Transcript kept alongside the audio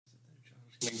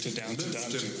To down to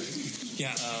dunk.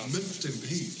 Yeah. Miffed and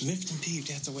peeved. Miffed and peeved.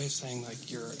 That's a way of saying like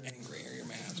you're angry or you're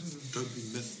mad. Don't be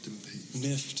miffed and peeved.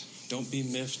 Miffed. Don't be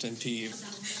miffed and peeved.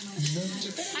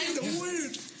 The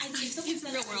word. It's a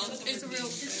real world. It's a real.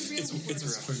 It's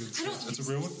real. It's a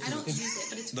real one? I don't use it,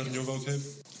 but it's Not in your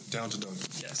vocab? Down to dunk.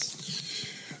 Yes.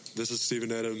 This is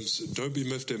Stephen Adams. Don't be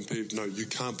miffed and peeved. No, you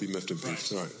can't be miffed and peeved. Right.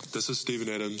 Sorry. This is Stephen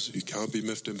Adams. You can't be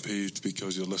miffed and peeved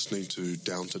because you're listening to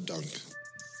Down to Dunk.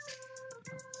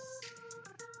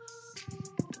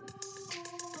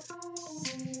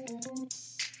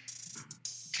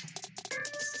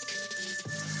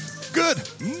 Good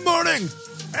morning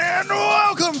and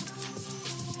welcome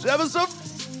to episode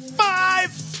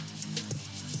 5,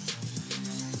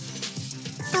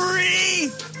 3,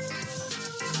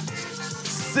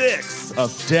 6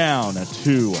 of Down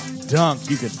to Dunk.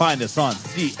 You can find us on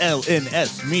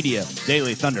CLNS Media,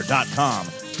 DailyThunder.com,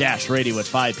 Dash Radio at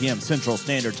 5 p.m. Central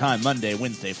Standard Time, Monday,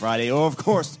 Wednesday, Friday, or of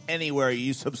course, anywhere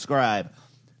you subscribe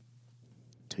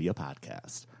to your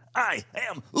podcast. I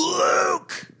am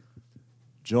Luke.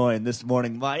 Joined this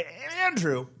morning by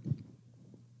Andrew.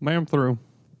 Ma'am through.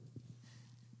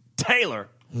 Taylor.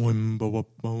 Ma'am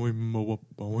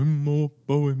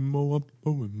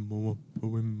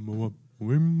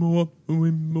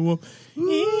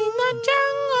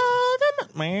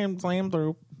slam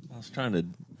through. I was trying to.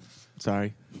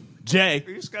 Sorry. Jay.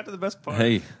 You just got to the best part.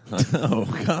 Hey, I know.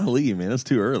 Golly, man, it's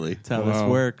too early. That's how this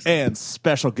works. And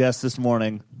special guest this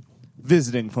morning,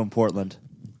 visiting from Portland,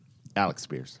 Alex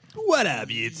Spears. What up,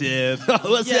 YouTube?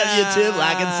 What's up, YouTube?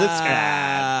 Like and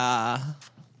subscribe.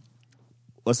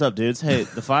 What's up, dudes? Hey,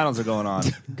 the finals are going on.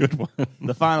 Good one.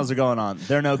 The finals are going on.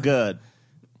 They're no good.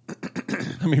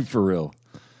 I mean, for real.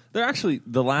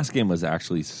 The last game was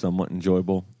actually somewhat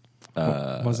enjoyable.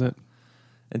 Was it?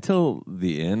 Until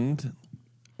the end.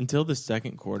 Until the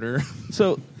second quarter.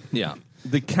 So, yeah,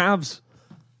 the Cavs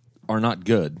are not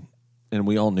good, and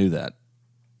we all knew that.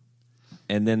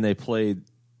 And then they played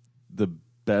the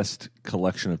best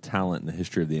collection of talent in the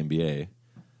history of the NBA.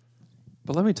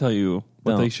 But let me tell you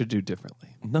what they should do differently.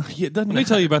 No, it doesn't. Let me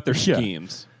tell you about their Yeah.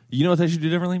 schemes. You know what they should do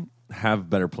differently? Have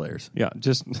better players. Yeah,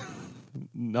 just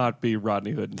not be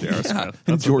Rodney Hood and J.R. Smith. And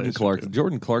That's Jordan what they should Clarkson. do.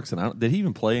 Jordan Clarkson, did he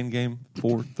even play in game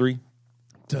 4, 3?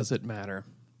 Does it matter?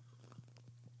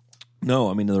 No,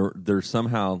 I mean, they're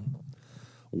somehow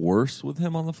worse with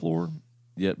him on the floor,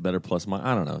 yet better plus minus.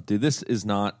 I don't know. Dude, this is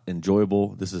not enjoyable.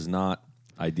 This is not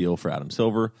ideal for Adam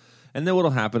Silver. And then what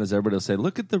will happen is everybody will say,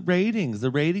 look at the ratings.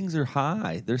 The ratings are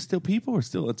high.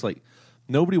 It's like,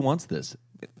 nobody wants this.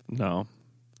 No.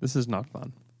 This is not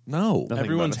fun. No. Nothing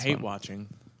Everyone's about it's hate fun. watching.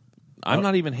 I'm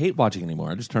not even hate watching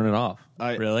anymore. I just turn it off.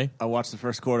 Really? I watched the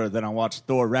first quarter, then I watched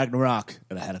Thor Ragnarok,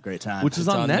 and I had a great time. Which is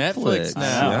on Netflix.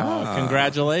 now. Yeah.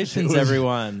 Congratulations,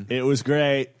 everyone. It was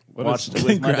great. Watched it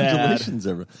with my dad. Congratulations,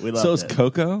 everyone. We loved So is it.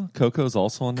 Coco. Coco's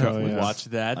also on Netflix. yeah.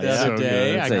 Watched that the Yeah. other So day.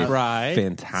 good. It's I a cried.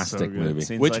 fantastic So good. movie.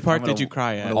 Seems Which like part I'm gonna- did you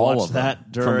cry at? I'm gonna All watch of them. that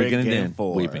From during beginning to game end,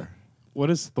 4. weeping. What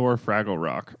is Thor Fraggle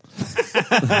Rock?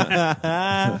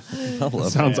 I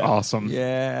love Sounds awesome.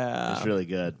 Yeah. It's really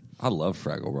good. I love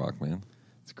Fraggle Rock, man.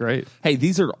 It's great. Hey,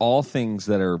 these are all things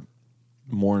that are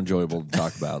more enjoyable to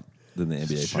talk about than the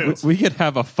NBA finals. We could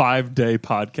have a 5-day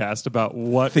podcast about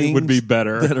what Things would be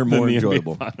better that are more than the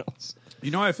enjoyable. NBA finals. You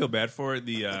know, I feel bad for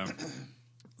the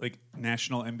like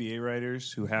national NBA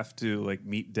writers who have to like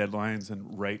meet deadlines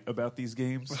and write about these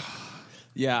games.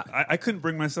 Yeah. I couldn't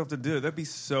bring myself to do it. That'd be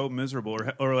so miserable.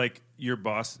 Or like your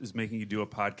boss is making you do a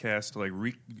podcast. Like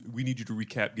we need you to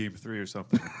recap Game 3 or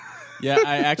something. Yeah,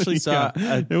 I actually saw...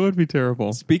 It would be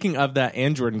terrible. Speaking of that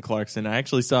and Jordan Clarkson, I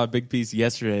actually saw a big piece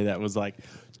yesterday that was like,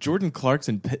 Jordan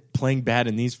Clarkson playing bad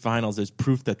in these finals is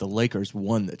proof that the Lakers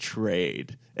won the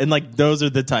trade. And like those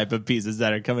are the type of pieces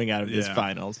that are coming out of this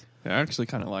finals. I actually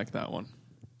kind of like that one.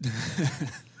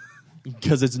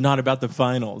 Because it's not about the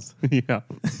finals. Yeah.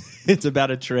 It's about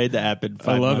a trade that happened I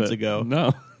 5 love months it. ago.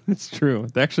 No, it's true.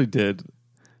 They actually did.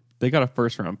 They got a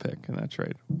first-round pick in that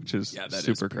trade, which is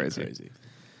super crazy.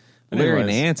 Larry Anyways.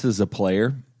 Nance is a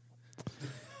player.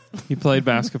 He played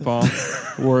basketball,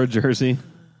 wore a jersey.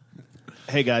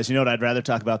 Hey, guys, you know what I'd rather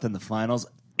talk about than the finals?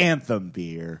 Anthem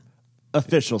Beer,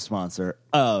 official sponsor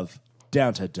of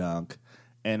Down to Dunk,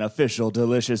 and official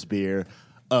delicious beer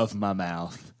of my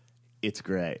mouth. It's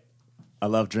great. I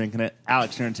love drinking it.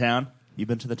 Alex, you're in town. You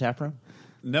been to the tap room?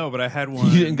 No, but I had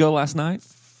one. You didn't go last night?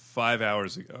 5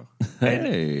 hours ago.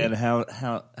 Hey. And how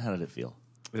did it feel?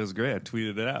 It was great. I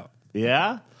tweeted it out.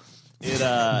 Yeah?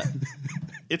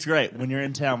 It's great. When you're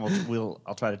in town,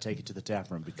 I'll try to take you to the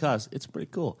tap room because it's pretty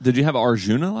cool. Did you have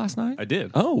Arjuna last night? I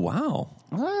did. Oh, wow.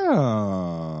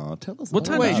 Oh, tell us. What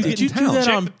time Wait, did did you you get do in that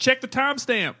town? on? Check the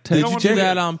timestamp. Did you do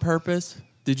that on purpose?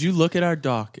 Did you look at our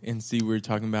doc and see we were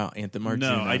talking about Anthem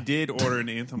Arjuna? No, I did order an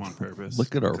Anthem on purpose.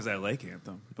 Look at her. Because I like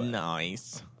Anthem. But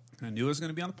Nice. I knew it was going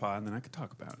to be on the pod, and then I could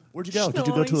talk about it. Where'd you go? Did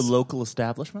you go to a local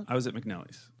establishment? I was at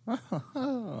McNally's.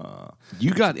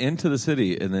 You got into the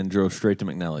city and then drove straight to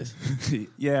McNally's.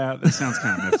 Yeah, that sounds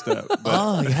kind of messed up. But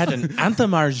Oh, you had an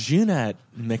Anthem Arjuna at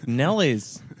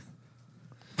McNally's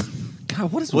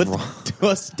God, what is with wrong?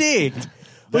 Dusty.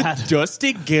 With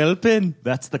Dusty Gilpin.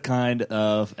 That's the kind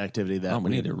of activity that Oh, we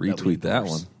need to we retweet that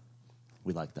endorse. one.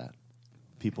 We like that.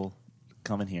 People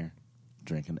come in here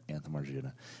drinking Anthem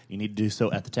Arjuna. You need to do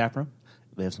so at the tap room.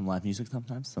 They have some live music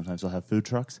sometimes. Sometimes they'll have food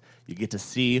trucks. You get to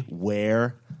see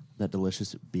where that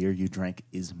delicious beer you drank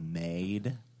is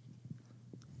made.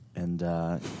 And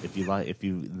if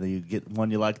you get one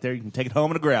you like there, you can take it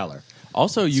home in a growler.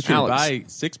 Also, you can Alex. buy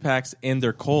 6-packs and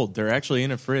they're cold. They're actually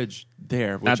in a fridge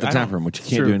there. At the tap room, which you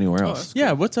can't do anywhere else.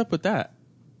 Yeah, what's up with that?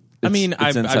 I mean, it's I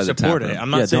inside the support tap it. room. I'm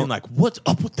not Yeah, saying don't- like, what's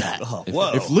up with that?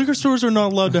 Whoa. If liquor stores are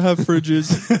not allowed to have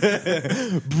fridges,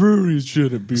 breweries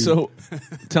shouldn't be. So,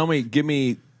 give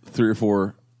me 3 or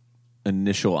 4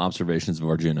 initial observations of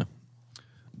Arjuna.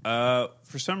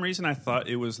 for some reason, I thought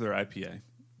it was their IPA,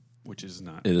 which is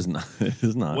not. It is not. It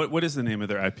is not. What is the name of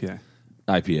their IPA?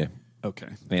 IPA. Okay.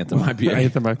 Anthem IPA.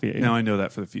 Anthem IPA. Now I know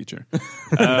that for the future.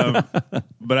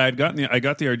 But I got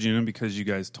the Arjuna because you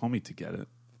guys told me to get it.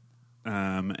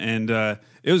 And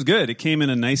it was good. It came in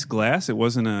a nice glass. It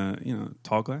wasn't a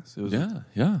tall glass. It was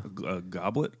Yeah. a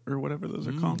goblet or whatever those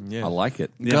are called. yeah. I like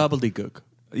it. Yeah. Gobbledygook.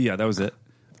 Yeah, that was it.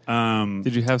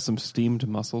 Did you have some steamed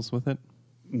mussels with it?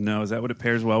 No, is that what it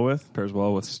pairs well with? Pairs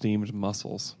well with steamed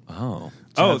mussels. Oh.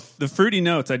 Oh, the fruity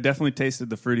notes. I definitely tasted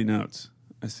the fruity notes.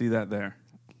 I see that there.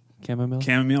 Chamomile?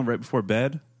 Chamomile right before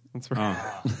bed. That's right.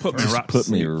 Put me right to Put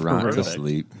me sleep. right to Perfect.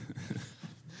 sleep.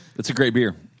 It's a great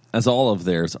beer, as all of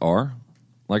theirs are.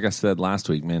 Like I said last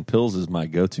week, man, Pils is my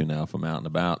go-to now if I'm out and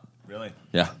about. Really?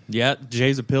 Yeah. Yeah,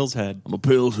 Jay's a Pill's head. I'm a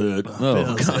Pils head.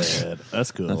 Oh, gosh.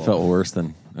 That's cool. That felt worse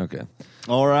than... Okay.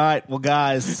 All right. Well,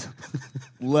 guys,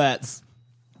 let's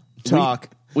talk.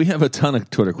 We have a ton of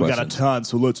Twitter We got a questions. ton,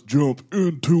 so let's jump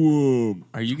into them.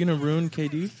 Are you going to ruin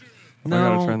KD? I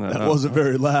gotta turn that That up. wasn't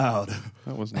very loud.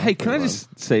 That was not Hey, can I very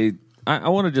just say... I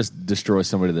want to just destroy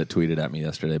somebody that tweeted at me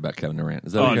yesterday about Kevin Durant.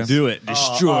 Is that okay? Do it.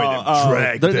 Destroy them.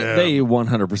 Drag They them.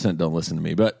 100% don't listen to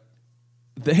me, but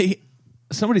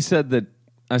somebody said that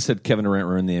I said Kevin Durant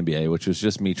ruined the NBA, which was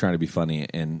just me trying to be funny,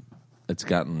 and it's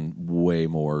gotten way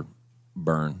more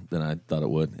burn than I thought it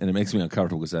would, and it makes me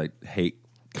uncomfortable because I hate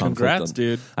conflict. Congrats,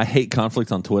 dude. I hate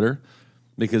conflict on Twitter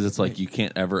because it's like you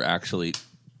can't ever actually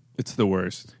It's the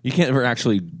worst.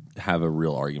 have a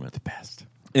real argument. The best.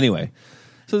 Anyway.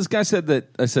 So this guy said that,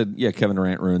 I said, yeah, Kevin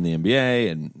Durant ruined the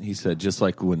NBA, and he said, just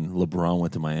like when LeBron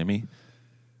went to Miami.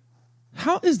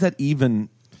 How is that even,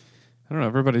 I don't know.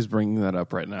 Everybody's bringing that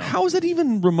up right now. how is that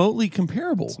even remotely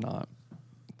comparable? It's not.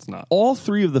 It's not. All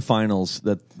 3 of the finals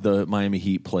that the Miami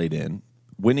Heat played in,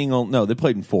 they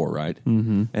played in 4, right?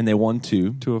 Mm-hmm. And they won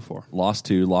 2. 2 of 4. Lost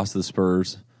 2, lost to the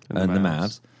Spurs And and the the Mavs.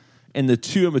 Mavs. And the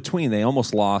 2 in between, they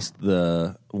almost lost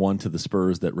the one to the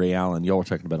Spurs that Ray Allen, y'all were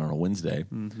talking about on a Wednesday.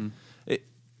 Mm-hmm.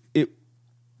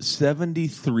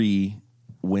 73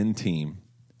 win team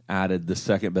added the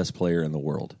second best player in the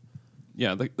world.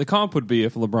 Yeah, the comp would be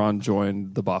if LeBron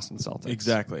joined the Boston Celtics.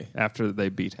 Exactly. After they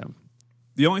beat him.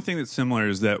 The only thing that's similar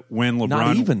is that when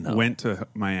Not even, LeBron though. went to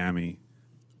Miami,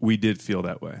 we did feel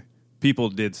that way. People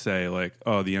did say, like,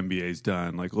 oh, the NBA's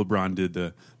done. Like, LeBron did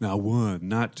the, not 1,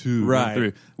 not 2, Right. not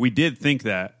 3. We did think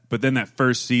that. But then that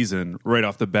first season, right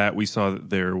off the bat, we saw that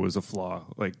there was a flaw.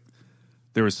 Like,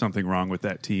 there was something wrong with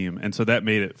that team. And so that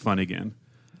made it fun again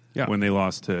when they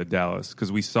lost to Dallas.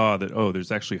 Because we saw that,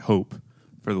 there's actually hope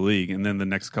for the league. And then the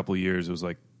next couple of years, it was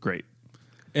like, great.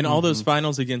 And all those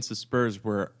finals against the Spurs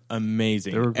were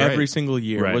amazing. They were great. Every single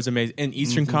year Right. was amazing. And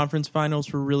Eastern Conference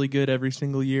finals were really good every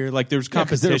single year. Like there was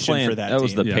 'cause they were competition playing- for that. That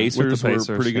was team. the Yeah, Pacers, with the Pacers,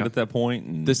 were pretty good yeah. at that point.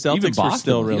 And The Celtics even were Boston,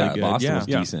 still really good, Boston yeah. was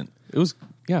Yeah. decent. It was,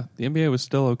 the NBA was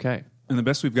still okay. And the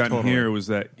best we've gotten Totally. here was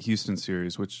that Houston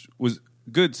series, which was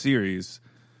good series,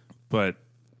 but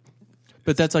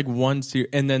But that's like one series.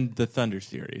 And then the Thunder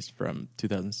series from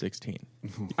 2016.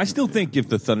 I still think if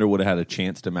the Thunder would have had a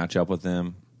chance to match up with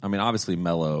them, I mean, obviously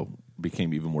Melo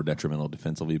became even more detrimental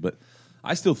defensively, but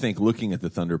I still think looking at the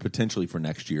Thunder potentially for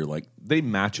next year, like they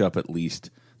match up at least.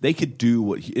 They could do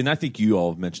what, and I think you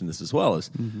all have mentioned this as well,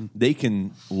 is they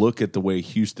can look at the way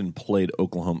Houston played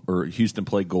Oklahoma or Houston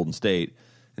played Golden State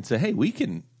and say, hey, we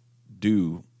can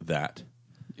do that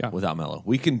without Melo.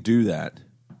 We can do that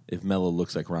if Melo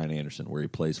looks like Ryan Anderson, where he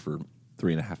plays for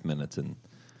 3.5 minutes and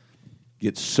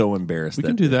gets so embarrassed. We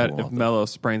can do that if Melo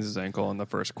sprains his ankle in the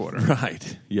first quarter.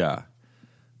 Right, yeah.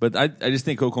 But I just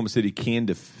think Oklahoma City can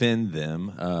defend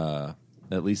them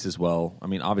at least as well. I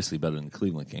mean, obviously better than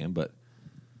Cleveland can, but...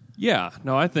 Yeah,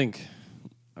 no, I think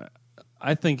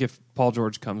if Paul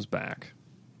George comes back,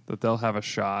 that they'll have a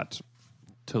shot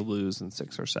to lose in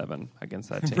 6 or 7 against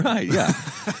that team. Right, yeah.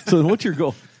 So then what's your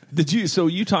goal? So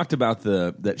you talked about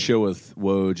that show with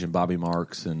Woj and Bobby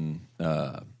Marks and...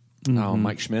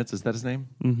 Mike Schmitz, is that his name?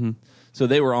 Mm-hmm. So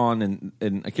they were on, and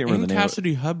I can't remember the name.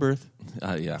 Cassidy Hubbarth.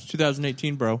 Yeah. It's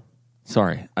 2018, bro.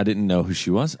 Sorry, I didn't know who she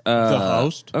was. The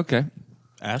host. Okay.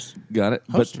 Got it.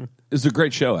 Host. But it was a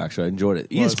great show, actually. I enjoyed it.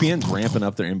 ESPN's ramping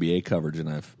up their NBA coverage, and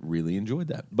I've really enjoyed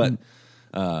that. But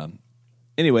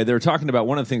anyway, they were talking about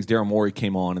one of the things Daryl Morey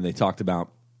came on, and they talked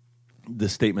about the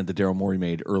statement that Daryl Morey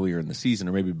made earlier in the season,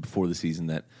 or maybe before the season,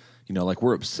 that, like,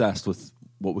 we're obsessed with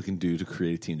what we can do to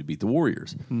create a team to beat the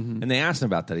Warriors. Mm-hmm. And they asked him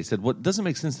about that. He said, what doesn't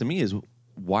make sense to me is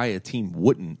why a team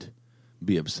wouldn't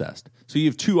be obsessed. So you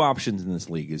have 2 options in this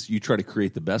league. Is you try to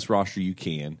create the best roster you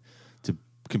can to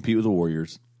compete with the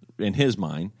Warriors, in his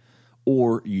mind,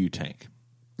 or you tank.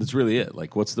 That's really it.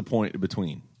 Like, what's the point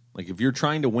between? Like, if you're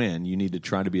trying to win, you need to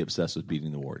try to be obsessed with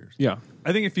beating the Warriors. Yeah.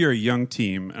 I think if you're a young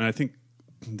team, and I think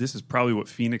this is probably what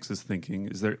Phoenix is thinking,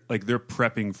 is they're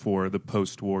prepping for the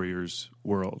post-Warriors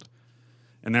world.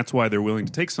 And that's why they're willing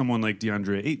to take someone like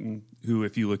DeAndre Ayton, who,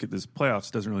 if you look at this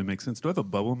playoffs, doesn't really make sense. Do I have a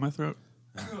bubble in my throat?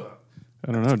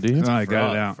 I don't know. Do you? Oh, I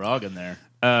got it out. Frog in there.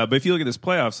 But if you look at this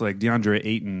playoffs, like DeAndre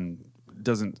Ayton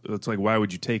doesn't. It's like, why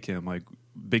would you take him? Like,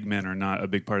 big men are not a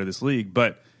big part of this league.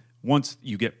 But once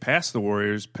you get past the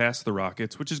Warriors, past the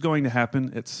Rockets, which is going to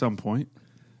happen at some point,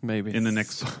 maybe in the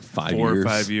next 4 or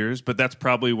 5 years. But that's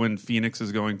probably when Phoenix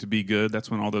is going to be good.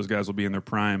 That's when all those guys will be in their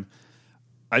prime.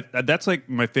 That's like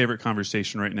my favorite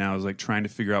conversation right now, is like trying to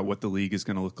figure out what the league is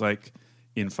going to look like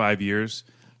in 5 years,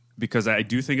 because I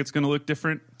do think it's going to look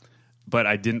different, but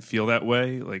I didn't feel that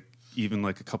way even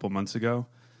a couple months ago,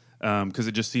 because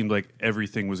it just seemed like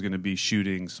everything was going to be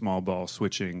shooting, small ball,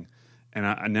 switching,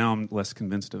 and now I'm less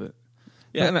convinced of it.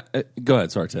 Yeah, go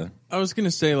ahead. Sorry, Taylor. I was going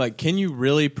to say, can you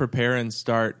really prepare and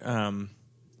start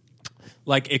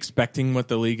expecting what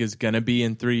the league is going to be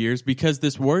in 3 years? Because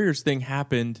this Warriors thing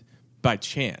happened by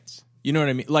chance. You know what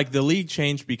I mean? Like, the league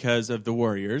changed because of the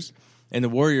Warriors, and the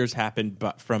Warriors happened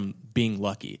from being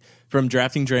lucky. From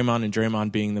drafting Draymond and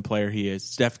Draymond being the player he is,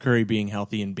 Steph Curry being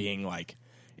healthy and being,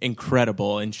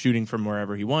 incredible and shooting from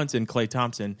wherever he wants, and Klay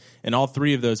Thompson, and all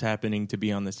 3 of those happening to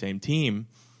be on the same team.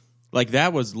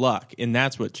 That was luck, and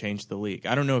that's what changed the league.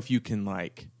 I don't know if you can,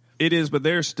 It is, but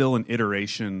they're still an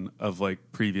iteration of,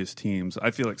 previous teams. I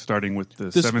feel like starting with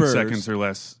the 7 Spurs. seconds or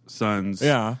less Suns.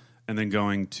 Yeah. And then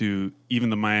going to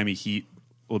even the Miami Heat,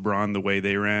 LeBron, the way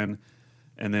they ran,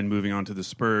 and then moving on to the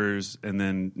Spurs, and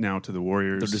then now to the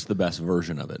Warriors. They're just the best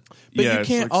version of it. But you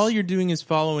can't. All you're doing is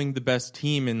following the best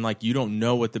team, and you don't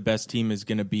know what the best team is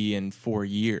going to be in 4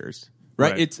 years,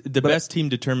 right? It's the best team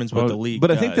determines what the league. But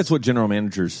does. I think that's what general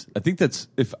managers. I think that's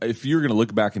if you're going to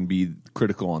look back and be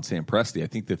critical on Sam Presti, I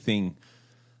think the thing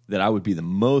that I would be the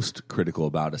most critical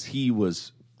about is he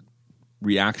was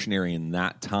reactionary in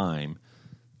that time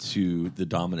to the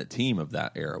dominant team of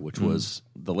that era, which was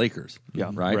the Lakers. Yeah,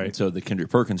 right? right. And so the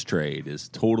Kendrick Perkins trade is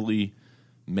totally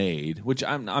made, which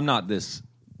I'm not this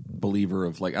believer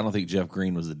of, I don't think Jeff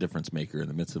Green was the difference maker in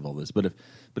the midst of all this. But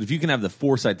if you can have the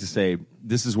foresight to say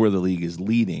this is where the league is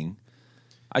leading,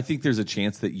 I think there's a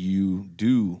chance that you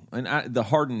do. And the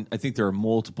Harden, I think there are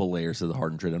multiple layers to the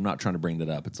Harden trade. I'm not trying to bring that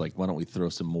up. It's why don't we throw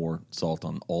some more salt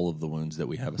on all of the wounds that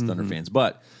we have as Thunder fans?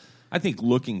 But I think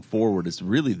looking forward is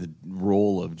really the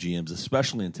role of GMs,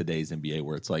 especially in today's NBA,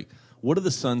 where it's what are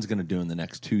the Suns going to do in the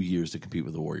next 2 years to compete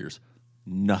with the Warriors?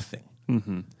 Nothing.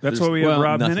 Mm-hmm. That's why we have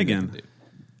Rob Hennigan.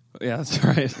 Yeah, that's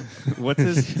right. What's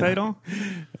his title?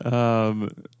 Sam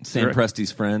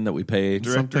Presti's friend that we paid.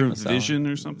 Director of Vision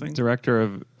or something? Director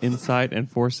of Insight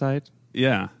and Foresight.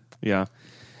 Yeah. Yeah.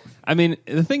 I mean,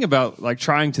 the thing about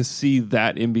trying to see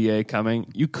that NBA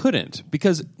coming, you couldn't,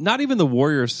 because not even the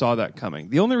Warriors saw that coming.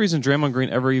 The only reason Draymond Green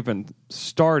ever even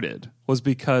started was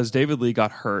because David Lee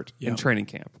got hurt in training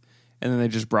camp, and then they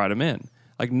just brought him in.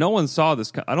 No one saw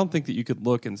this. I don't think that you could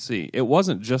look and see. It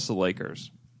wasn't just the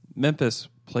Lakers. Memphis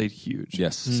played huge.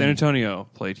 Yes. San Antonio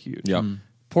played huge. Yep.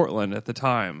 Portland at the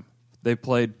time, they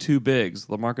played 2 bigs,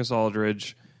 LaMarcus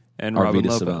Aldridge and Robin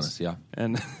Arvydas Lopez. Sabonis, yeah.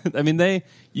 And I mean,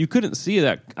 you couldn't see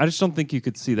that. I just don't think you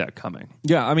could see that coming.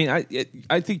 Yeah, I mean,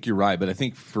 I think you're right, but I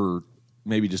think for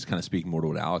maybe just kind of speaking more to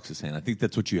what Alex is saying, I think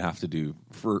that's what you have to do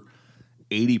for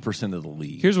 80% of the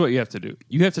league. Here's what you have to do.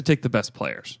 You have to take the best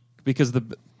players because the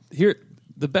best You're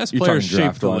players talking shape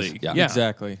the draft-wise? league. Yeah.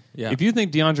 Exactly. Yeah. If you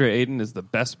think DeAndre Ayton is the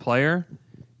best player,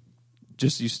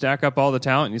 just you stack up all the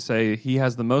talent and you say he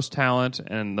has the most talent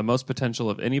and the most potential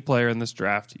of any player in this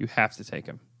draft, you have to take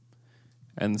him.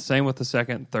 And the same with the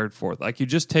second, third, fourth. Like you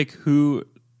just take who,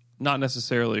 not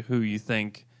necessarily who you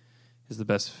think is the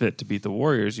best fit to beat the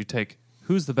Warriors. You take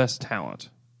who's the best talent.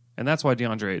 And that's why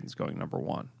DeAndre Ayton's going number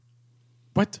one.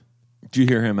 What? Did you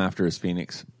hear him after his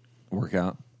Phoenix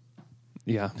workout?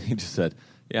 Yeah. He just said,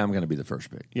 "Yeah, I'm going to be the first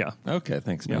pick." Yeah. Okay,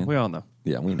 thanks, Yeah, man. we all know.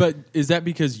 Yeah, we know. But is that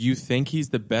because you think he's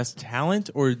the best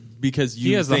talent, or because He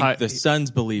you has the think high- the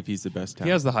Suns believe he's the best talent?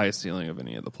 He has the highest ceiling of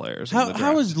any of the players. in the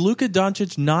How draft. is Luka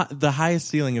Doncic not the highest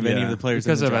ceiling of any of the players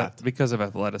because in the of draft? because of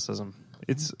athleticism?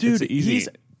 It's Dude, easy. he's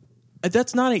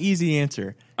that's not an easy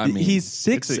answer. I mean, he's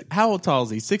six. How tall is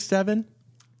he? 6'7"?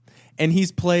 And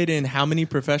he's played in how many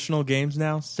professional games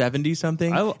now? 70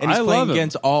 something. And he's I love playing him.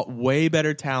 against all way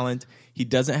better talent. He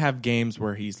doesn't have games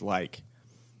where he's like,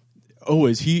 "Oh,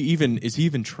 is he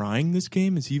even trying this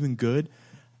game? Is he even good?"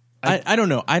 I don't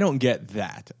know. I don't get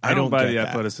that. I don't buy get the that.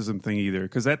 athleticism thing either,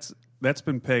 because that's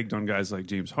been pegged on guys like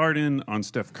James Harden, on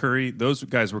Steph Curry. Those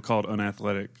guys were called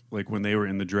unathletic, like when they were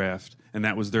in the draft, and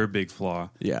that was their big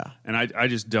flaw. Yeah. And I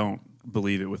just don't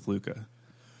believe it with Luka.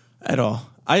 At all.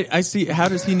 I see. How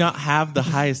does he not have the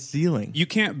highest ceiling? You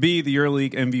can't be the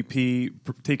EuroLeague MVP,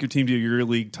 take your team to a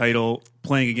EuroLeague title,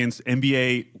 playing against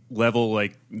NBA level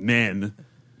like men.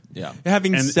 yeah.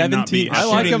 Having and not 17, be- I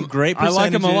like shooting him. great I like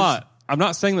him a percentages. lot. I'm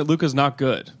not saying that Luka's not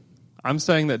good. I'm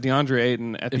saying that DeAndre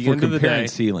Ayton at If the we're end of the comparing day,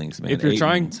 ceilings, man, if you're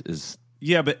trying, Ayton's is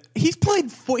Yeah, but He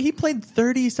played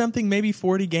 30 something, maybe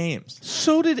 40 games.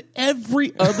 so did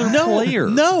every other player.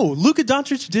 No, Luka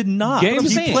Doncic did not.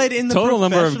 games He played in the total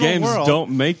number of professional games world.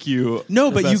 don't make you No,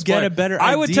 the but you best get player. a better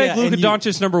I would idea, take Luka and you-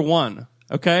 Doncic number one.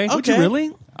 Okay, Would you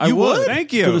really? I You would. would?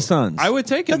 thank you. For the Suns. I would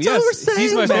take him. That's all we're Yes, he's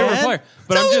saying, my favorite man. player.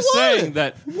 But That's I'm all just we want. saying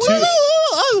that.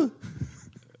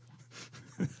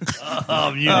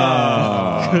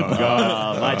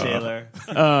 My Taylor.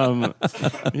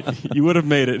 You would have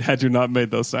made it had you not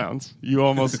made those sounds. You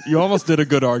almost did a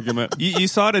good argument. you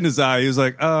saw it in his eye. He was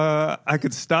like, I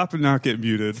could stop and not get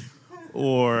muted.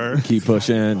 Or Keep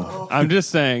pushing. I'm just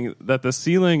saying that the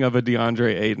ceiling of a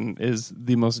DeAndre Ayton is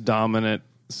the most dominant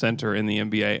center in the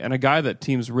NBA and a guy that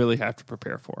teams really have to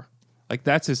prepare for. Like,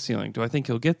 that's his ceiling. Do I think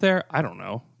he'll get there? I don't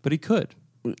know, but he could.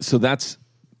 So that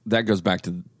goes back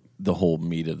to the whole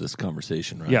meat of this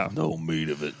conversation, right? Yeah. The whole meat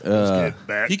of it.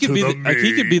 He could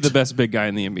be the best big guy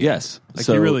in the NBA. Yes. Like,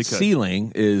 so he really could.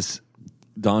 ceiling is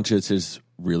Doncic is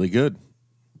really good,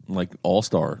 like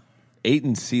all-star.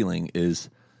 Ayton's ceiling is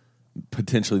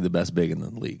potentially the best big in the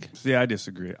league. yeah, I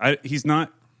disagree. He's not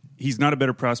a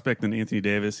better prospect than Anthony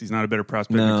Davis. He's not a better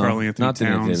prospect than Karl Anthony not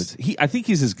Towns. Davis. I think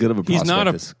he's as good of a prospect not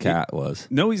a- as Cat was.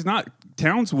 No, he's not.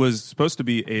 Towns was supposed to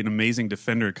be an amazing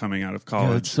defender coming out of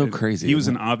college. that's so crazy, He was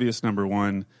isn't an obvious number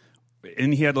one,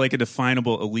 and he had like a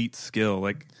definable elite skill.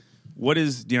 Like, what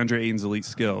is DeAndre Ayton's elite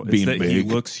skill? Being it's that he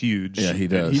big. looks huge. Yeah, he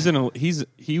does.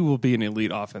 He will be an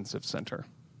elite offensive center.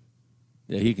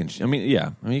 Yeah, he can.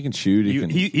 He can shoot. He can.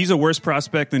 He's a worse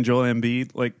prospect than Joel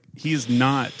Embiid. Like, he is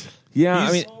not.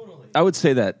 Yeah, He's- I would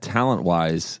say that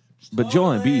talent-wise, but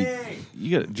Joel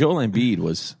Embiid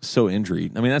was so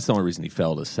injured. I mean, that's the only reason he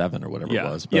fell to 7 or whatever it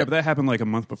was. But that happened like a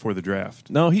month before the draft.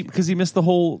 No, because he missed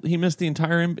the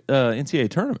entire NCAA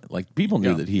tournament. Like, people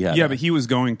knew that he had. Yeah, but he was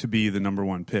going to be the number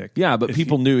one pick. Yeah, but If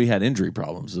people knew he had injury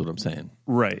problems. Is what I'm saying.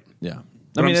 right. Yeah,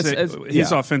 But I'm it's saying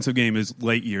his offensive game is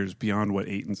light years beyond what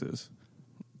Ayton's is.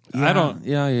 I don't.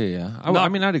 Yeah. I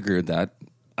mean, I'd agree with that.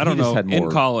 I don't He just know. had more.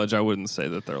 In college, I wouldn't say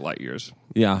that they're light years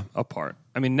Yeah. apart.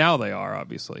 I mean, now they are,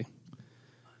 obviously.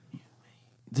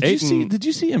 Did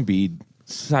you see Embiid?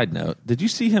 Side note: did you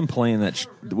see him playing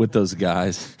with those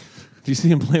guys? Did you see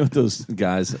him playing with those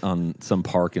guys on some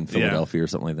park in Philadelphia or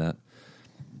something like that?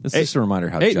 It's just a reminder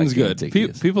how Ayton's good. gigantic he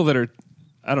is. People that are,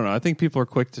 I don't know. I think people are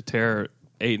quick to tear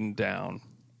Ayton down,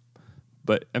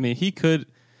 but I mean, he could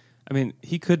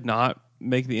not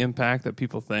make the impact that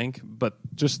people think. But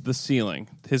just the ceiling,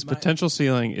 his potential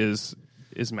ceiling is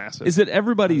massive. Is it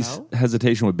everybody's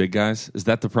hesitation with big guys? Is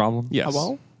that the problem? Yes.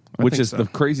 I Which think is so. the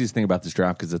craziest thing about this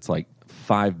draft because it's like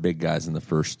 5 big guys in the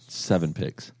first 7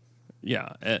 picks.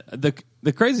 Yeah.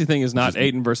 The crazy thing is not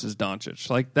Ayton versus Doncic.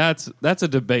 Like, that's a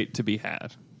debate to be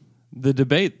had. The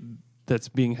debate that's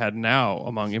being had now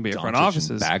among NBA front Doncic and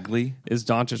offices Bagley? is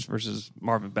Doncic versus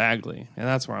Marvin Bagley, and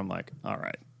that's where I'm like, all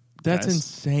right, That's guys.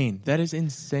 insane. That is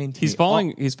insane to He's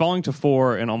me. falling to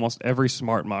 4 in almost every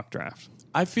smart mock draft.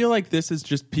 I feel like this is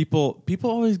just people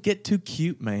always get too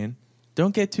cute, man.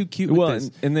 Don't get too cute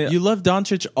with this. You love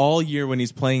Doncic all year when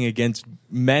he's playing against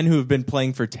men who have been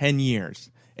playing for 10 years,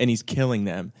 and he's killing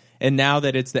them. And now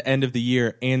that it's the end of the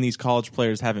year and these college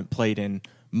players haven't played in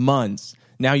months,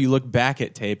 now you look back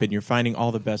at tape and you're finding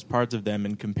all the best parts of them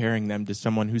and comparing them to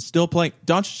someone who's still playing.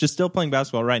 Doncic is still playing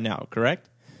basketball right now, correct?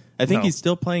 I think he's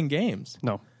still playing games.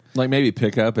 No. Like maybe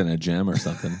pick up in a gym or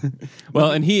something.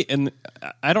 Well, and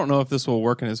I don't know if this will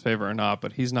work in his favor or not,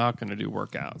 but he's not going to do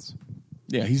workouts.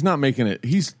 Yeah, he's not making it.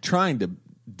 He's trying to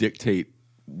dictate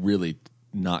really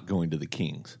not going to the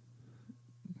Kings.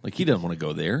 Like, he doesn't want to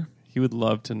go there. He would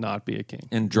love to not be a King.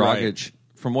 And Dragic,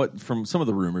 from some of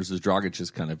the rumors, is Dragic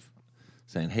is kind of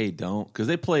saying, hey, don't. Because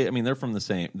they play, they're from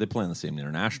they play on the same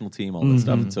international team, all that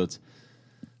stuff. And so it's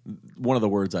one of the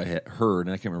words I heard,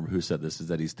 and I can't remember who said this, is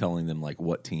that he's telling them, like,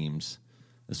 what teams,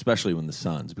 especially when the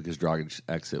Suns, because Dragic's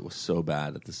exit was so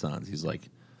bad at the Suns. He's like,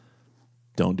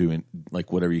 don't do it,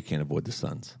 like, whatever you can, avoid the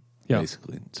Suns,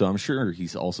 basically. So I'm sure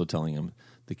he's also telling him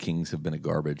the Kings have been a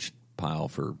garbage pile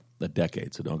for a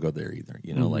decade, so don't go there either.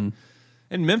 Like,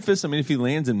 and Memphis, if he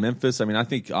lands in Memphis, I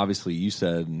think obviously you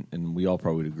said, and we all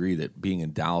probably would agree, that being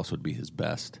in Dallas would be his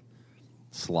best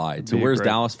slide. So where's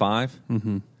Dallas 5?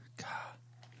 Mm-hmm. God,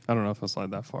 I don't know if he'll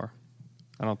slide that far.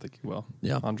 I don't think he will.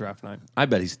 Yeah, on draft night. I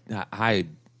bet he's.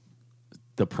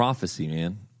 The prophecy,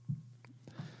 man.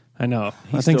 I know.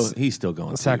 He's still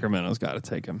going. Sacramento's got to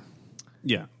take him.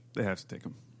 Yeah, they have to take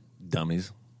him.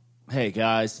 Dummies. Hey,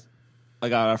 guys. I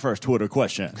got our first Twitter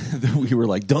question. We were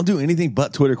like, don't do anything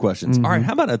but Twitter questions. All right,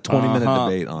 how about a 20-minute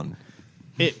debate on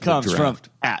it comes from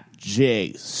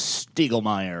 @J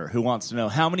Stiegelmeyer, who wants to know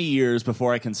how many years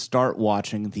before I can start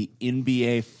watching the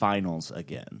NBA Finals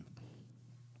again?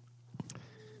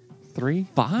 3?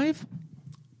 5?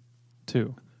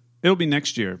 2. It'll be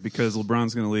next year because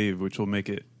LeBron's going to leave, which will make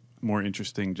it more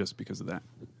interesting just because of that.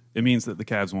 It means that the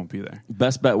Cavs won't be there.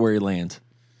 Best bet where he lands.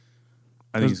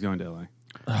 I think he's going to LA.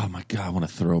 Oh, my God. I want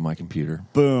to throw my computer.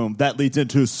 Boom. That leads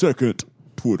into a second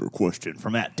Twitter question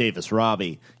from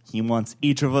 @DavisRobbie. He wants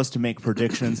each of us to make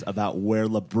predictions about where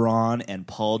LeBron and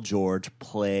Paul George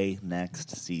play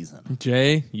next season.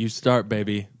 Jay, you start,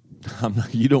 baby.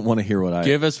 You don't want to hear what I...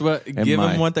 Give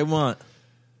them what they want.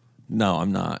 No,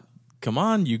 I'm not. Come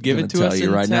on, you give it to us. Tell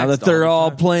you right now that they're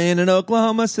all playing in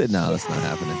Oklahoma City. No, that's not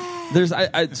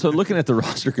happening. So looking at the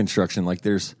roster construction, like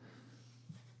there's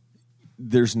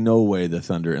no way the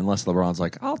Thunder, unless LeBron's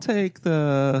like, I'll take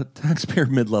the taxpayer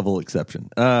mid-level exception.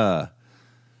 No,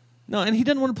 and he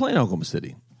doesn't want to play in Oklahoma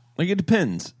City. Like, it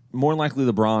depends. More likely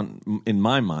LeBron, in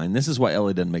my mind, this is why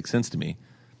LA doesn't make sense to me,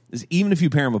 is even if you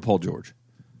pair him with Paul George,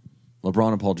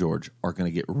 LeBron and Paul George are going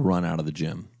to get run out of the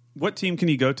gym. What team can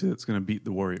he go to that's going to beat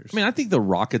the Warriors? I think the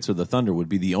Rockets or the Thunder would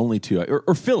be the only two,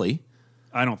 or Philly.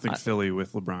 I don't think Philly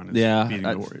with LeBron is beating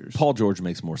the Warriors. Paul George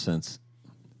makes more sense.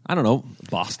 I don't know,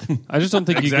 Boston. I just don't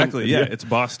think exactly. You can, it's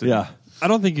Boston. Yeah, I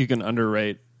don't think you can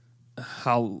underrate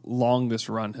how long this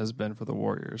run has been for the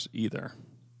Warriors either.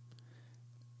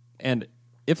 And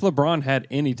if LeBron had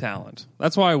any talent,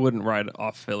 that's why I wouldn't write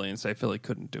off Philly and say Philly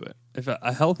couldn't do it. If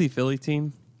a healthy Philly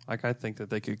team, I think that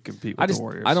they could compete with the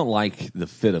Warriors. I don't like the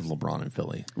fit of LeBron and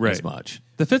Philly as much.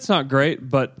 The fit's not great,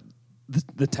 but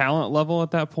the talent level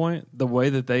at that point, the way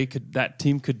that that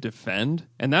team could defend,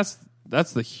 and that's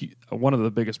one of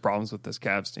the biggest problems with this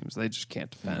Cavs team is they just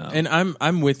can't defend. No. And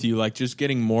I'm with you. Like, just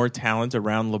getting more talent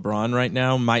around LeBron right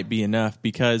now might be enough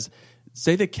because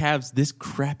say the Cavs, this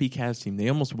crappy Cavs team, they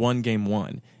almost won game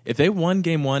 1. If they won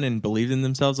game 1 and believed in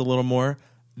themselves a little more,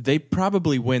 they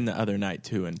probably win the other night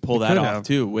too and pull that off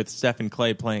too with Steph and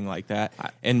Clay playing like that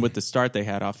and with the start they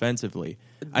had offensively.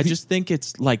 I just think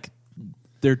it's like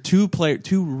they're two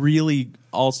really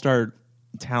all-star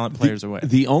talent players away.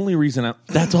 The only reason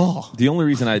that's all. The only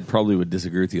reason I probably would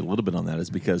disagree with you a little bit on that is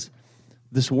because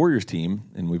this Warriors team,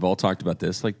 and we've all talked about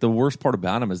this, like the worst part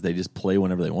about them is they just play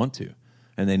whenever they want to.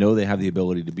 And they know they have the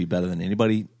ability to be better than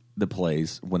anybody that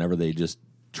plays whenever they just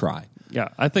try. Yeah,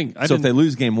 I think so. If they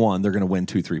lose game 1, they're going to win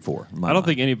 2, 3, 4. I don't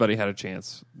think anybody had a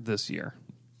chance this year.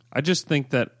 I just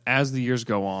think that as the years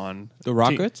go on, the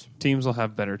Rockets teams will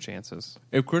have better chances.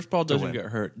 If Chris Paul doesn't get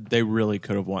hurt, they really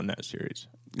could have won that series.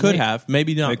 Could have,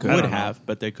 maybe not. Would have,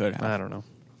 but they could have. I don't know,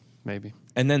 maybe.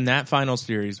 And then that final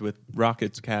series with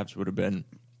Rockets Cavs would have been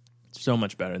so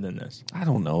much better than this. I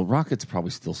don't know. Rockets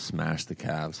probably still smash the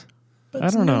Cavs. But I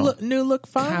don't know. New look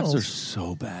finals. Cavs are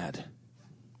so bad.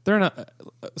 They're not.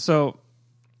 So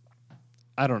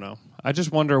I don't know. I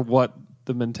just wonder what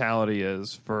the mentality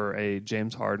is for a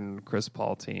James Harden, Chris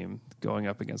Paul team going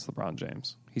up against LeBron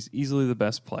James. He's easily the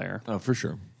best player. Oh, for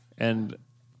sure. And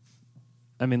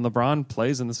LeBron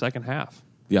plays in the second half.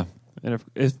 Yeah. And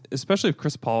especially if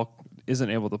Chris Paul isn't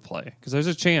able to play, because there's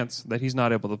a chance that he's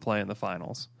not able to play in the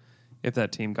finals if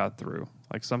that team got through.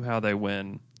 Like somehow they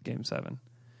win Game 7,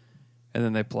 and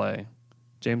then they play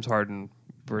James Harden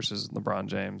versus LeBron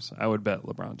James. I would bet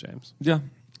LeBron James. Yeah,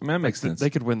 I mean that makes sense. They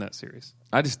could win that series.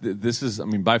 This is, I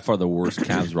mean, by far the worst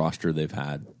Cavs roster they've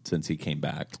had since he came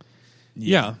back.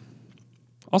 Yeah.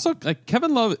 Also, like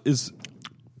Kevin Love is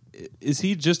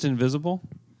he just invisible?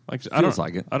 Like Feels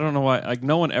like it. I don't know why. Like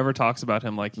no one ever talks about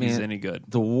him like he's any good.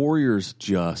 The Warriors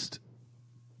just,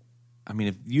 I mean,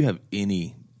 if you have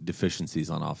any deficiencies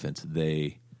on offense,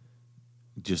 they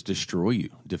just destroy you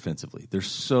defensively. They're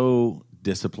so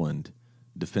disciplined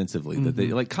defensively that they,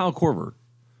 like Kyle Korver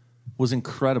was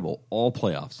incredible all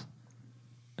playoffs,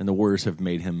 and the Warriors have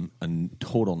made him a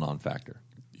total non-factor.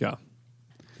 Yeah.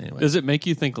 Anyway. Does it make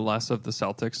you think less of the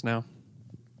Celtics now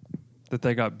that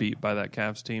they got beat by that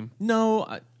Cavs team? No,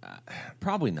 I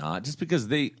probably not. Just because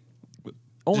they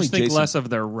only just think less of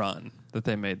their run that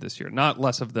they made this year. Not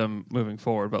less of them moving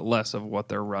forward, but less of what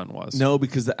their run was. No,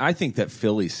 because I think that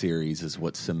Philly series is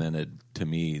what cemented to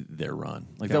me their run.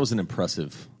 Like that was an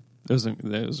impressive. It was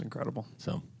incredible.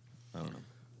 So I don't know.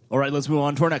 All right, let's move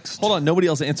on to our next. Hold on, nobody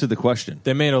else answered the question.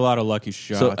 They made a lot of lucky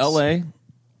shots. So L.A.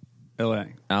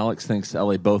 Alex thinks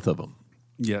L.A. both of them.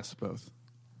 Yes, both.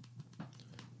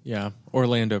 Yeah,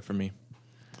 Orlando for me.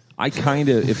 I kind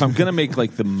of, if I'm going to make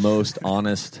like the most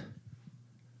honest,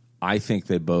 I think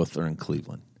they both are in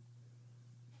Cleveland.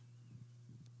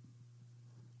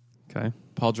 Okay.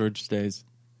 Paul George stays.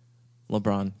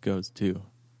 LeBron goes to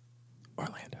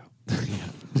Orlando.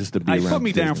 Just to be Hey, around put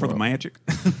me down Disney for the World. Magic.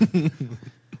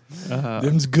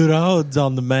 Them's good odds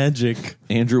on the Magic.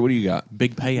 Andrew, what do you got?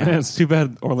 Big payout. Man, it's too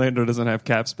bad Orlando doesn't have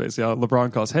cap space. Yeah,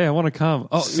 LeBron calls, hey, I want to come.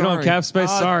 Oh, you don't have cap space?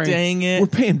 Oh, Sorry. Dang it. We're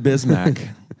paying Bismack.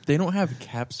 They don't have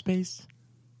cap space?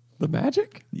 The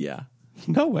Magic? Yeah.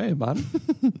 No way, man.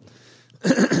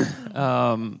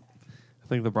 I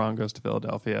think LeBron goes to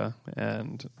Philadelphia,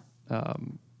 and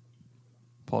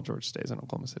Paul George stays in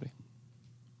Oklahoma City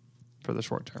for the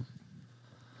short term.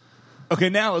 Okay,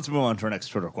 now let's move on to our next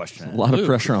Twitter question. A lot of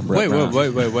pressure on Brett.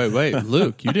 Wait.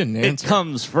 Luke, you didn't It answer.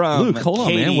 comes from Luke, hold on,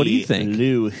 Katie man. What do you think?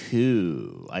 Lou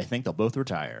Who. I think they'll both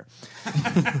retire.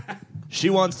 She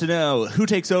wants to know who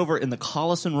takes over in the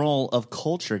Collison role of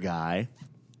culture guy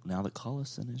now that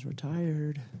Collison is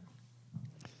retired.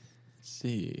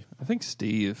 See. I think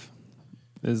Steve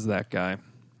is that guy.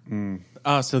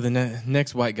 So the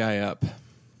next white guy up.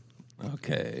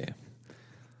 Okay.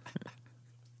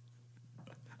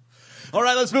 All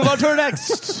right, let's move on to our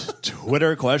next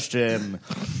Twitter question.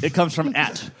 It comes from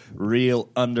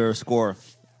 @real_Feezy.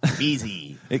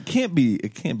 It can't be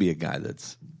a guy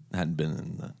that's hadn't been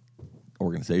in the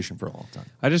organization for a long time.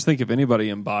 I just think if anybody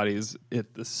embodies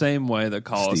it the same way that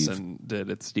Collison did,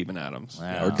 it's Steven Adams.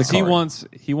 Wow. Or Because he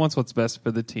wants what's best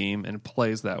for the team and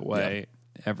plays that way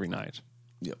every night.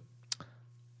 Yep.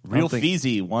 Real think-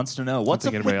 Feezy wants to know what's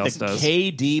up think with anybody the else does.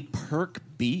 KD Perk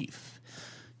beef.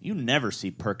 You never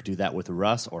see Perk do that with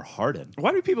Russ or Harden.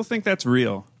 Why do people think that's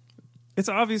real? It's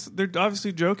obvious. They're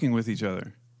obviously joking with each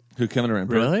other. Who Kevin Durant?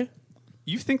 Really?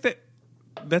 You think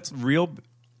that's real?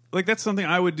 Like that's something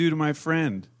I would do to my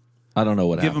friend. I don't know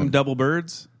what Give happened. him double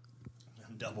birds.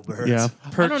 Double birds. Yeah.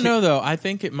 I don't know though. I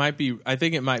think it might be a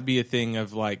thing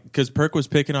of like because Perk was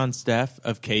picking on Steph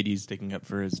of KD sticking up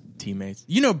for his teammates.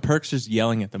 You know, Perk's just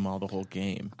yelling at them all the whole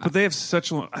game. But they have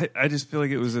such long. I just feel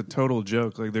like it was a total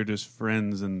joke. Like they're just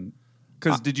friends. And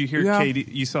because did you hear yeah.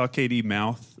 KD? You saw KD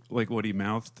mouth like what he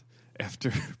mouthed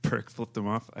after Perk flipped him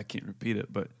off. I can't repeat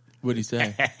it, but What'd he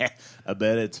say? I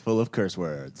bet it's full of curse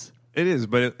words. it is.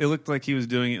 But it looked like he was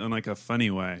doing it in like a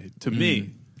funny way to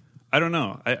me. I don't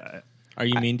know. Are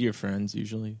you mean to your friends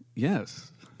usually?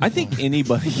 Yes. I think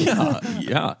anybody,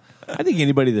 yeah. I think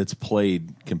anybody that's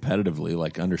played competitively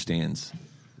like understands.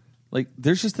 Like,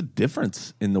 there's just a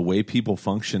difference in the way people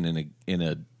function in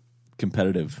a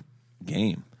competitive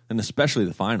game, and especially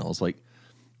the finals. Like,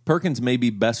 Perkins may be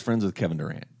best friends with Kevin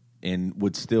Durant and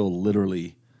would still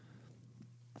literally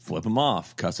flip him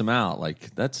off, cuss him out.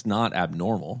 Like, that's not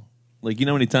abnormal. Like, you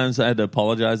know how many times I had to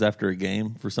apologize after a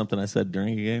game for something I said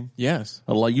during a game? Yes.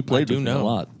 A lot. You played I with do me know. a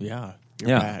lot. Yeah.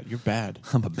 Yeah. Bad. You're bad.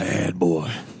 I'm a bad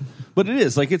boy. But it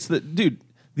is like it's the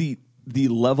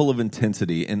level of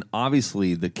intensity, and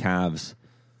obviously the Cavs,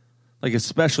 like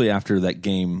especially after that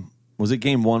game, was it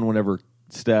game one whenever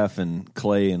Steph and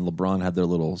Clay and LeBron had their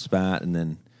little spat, and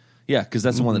then because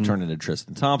that's the one that turned into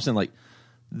Tristan Thompson. Like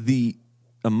the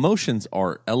emotions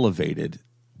are elevated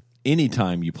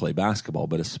anytime you play basketball,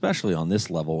 but especially on this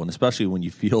level, and especially when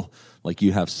you feel like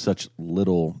you have such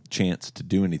little chance to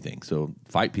do anything. So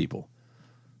fight people.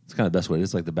 It's kind of the best way.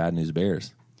 It's like the Bad News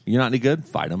Bears. You're not any good?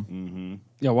 Fight him.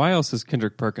 Yeah, why else is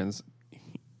Kendrick Perkins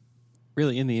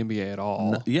really in the NBA at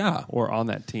all? Yeah. Or on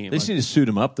that team? They just need to suit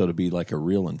him up, though, to be like a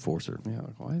real enforcer. Yeah,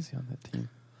 why is he on that team?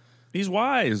 He's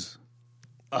wise.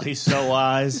 Oh, he's so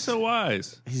wise. He's so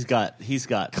wise. He's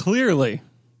got Clearly,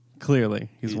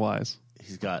 he's wise.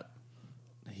 He's got.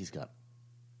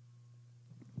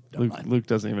 Luke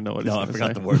doesn't even know what he's No, I going to say.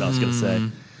 forgot the word I was going to say.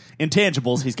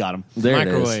 Intangibles, he's got them. There it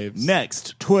is. Microwaves.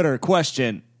 Next, Twitter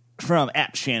question from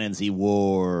 @ShannonZ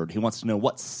Ward. He wants to know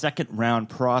what second-round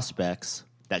prospects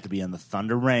that could be in the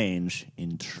Thunder range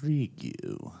intrigue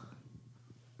you.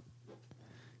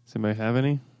 Does anybody have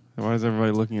any? Why is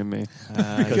everybody looking at me?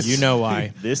 Because you know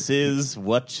why. This is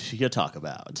what you talk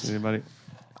about. Anybody?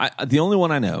 The only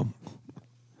one I know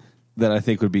that I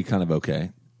think would be kind of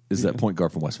okay is that point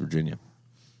guard from West Virginia.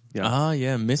 Yeah.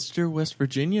 Yeah, Mr. West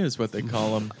Virginia is what they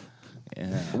call him.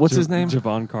 What's his name?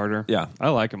 Javon Carter. Yeah. I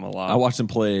like him a lot. I watched him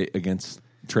play against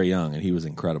Trae Young, and he was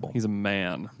incredible. He's a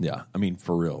man. Yeah, I mean,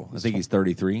 for real. I think he's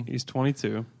 33. He's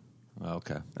 22.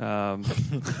 Okay. I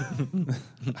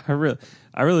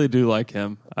really do like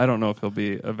him. I don't know if he'll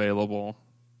be available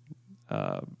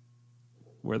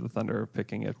where the Thunder are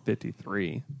picking at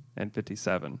 53 and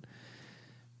 57.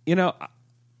 You know,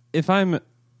 if I'm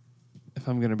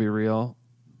going to be real,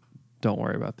 don't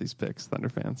worry about these picks, Thunder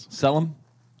fans. Sell him?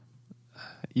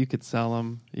 You could sell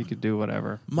them. You could do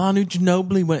whatever. Manu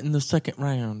Ginobili went in the second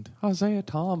round. Isaiah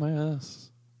Thomas.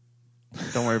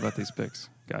 Don't worry about these picks,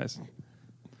 guys.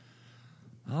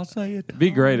 I'll tell you. It'd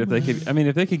be great if they could. I mean,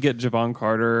 if they could get Javon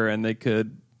Carter and they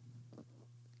could,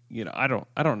 I don't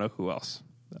know who else.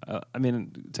 I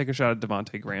mean, take a shot at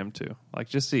Devontae Graham too. Like,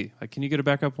 just see. Like, can you get a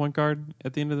backup point guard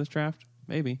at the end of this draft?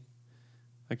 Maybe.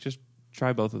 Like, just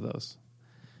try both of those.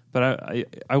 But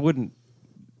I wouldn't.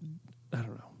 I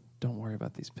don't know. Don't worry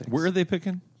about these picks. Where are they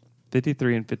picking?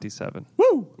 53 and 57.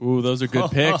 Woo! Ooh, those are good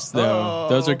picks, though.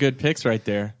 Those are good picks right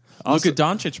there. Luka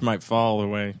Doncic might fall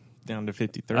away down to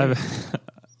 53.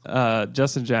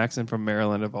 Justin Jackson from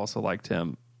Maryland, I've also liked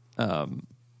him. I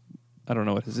don't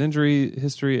know what his injury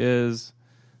history is,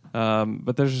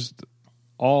 but there's just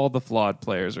all the flawed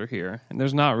players are here, and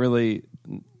there's not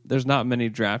many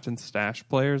draft and stash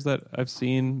players that I've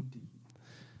seen.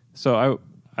 So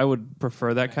I would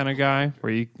prefer that kind of guy,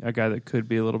 a guy that could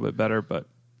be a little bit better, but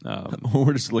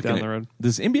we're just looking down at the road.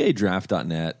 Does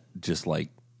NBADraft.net just like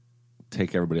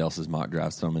take everybody else's mock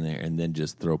drafts, throw them in there, and then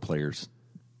just throw players?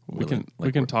 We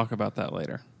can talk about that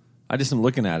later. I just am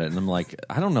looking at it and I'm like,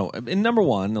 I don't know. In number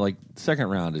one, like second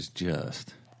round is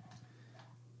just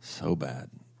so bad.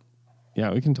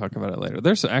 Yeah, we can talk about it later.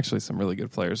 There's actually some really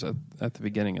good players at the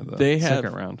beginning of the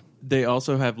second round. They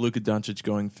also have Luka Doncic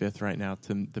going 5th right now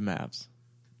to the Mavs.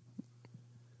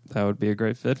 That would be a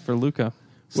great fit for Luka.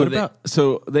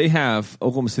 So they have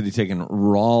Oklahoma City taking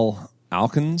Raleigh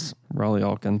Alkins,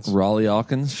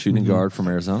 shooting guard from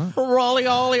Arizona. Raleigh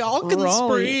Alkins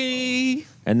spree.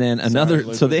 And then another.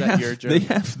 Luke, so was they that your joke?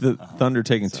 have the Thunder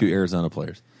taking 2 Arizona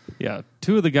players. Yeah,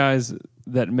 2 of the guys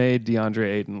that made DeAndre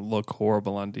Ayton look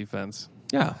horrible on defense.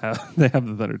 Yeah, they have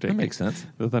the Thunder taking. that makes sense.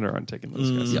 The Thunder aren't taking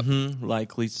those guys. Mm-hmm.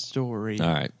 Likely story.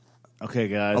 All right. Okay,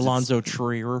 guys. Alonzo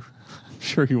Trier. I'm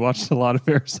sure you watched a lot of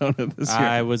Arizona this year.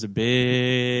 I was a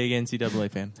big NCAA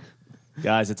fan.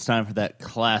 Guys, it's time for that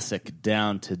classic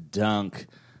down to dunk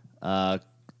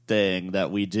thing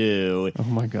that we do. Oh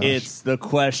my gosh. It's the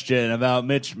question about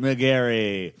Mitch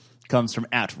McGary. Comes from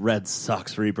 @Red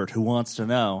Sox Rebert, who wants to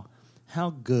know, how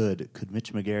good could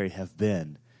Mitch McGary have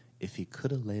been if he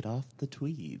could have laid off the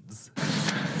tweeds?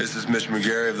 This is Mitch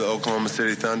McGary of the Oklahoma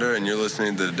City Thunder, and you're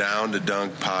listening to the Down to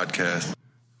Dunk podcast.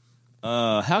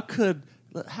 How could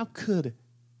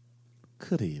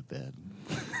he have been?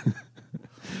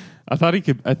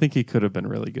 I think he could have been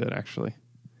really good, actually.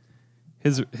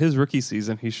 His rookie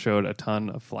season, he showed a ton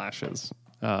of flashes.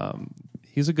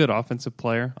 He's a good offensive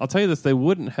player. I'll tell you this, they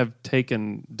wouldn't have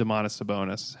taken Domantas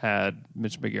Sabonis had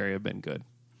Mitch McGary have been good.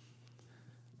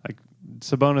 Like,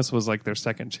 Sabonis was like their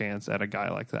second chance at a guy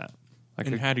like that. Like,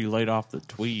 And had he laid off the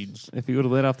tweeds? if he would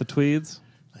have laid off the tweeds.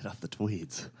 Laid off the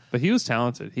tweeds. But he was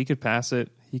talented. He could pass it.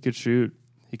 He could shoot.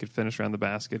 He could finish around the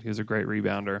basket. He was a great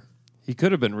rebounder. He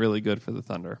could have been really good for the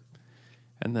Thunder.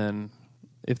 And then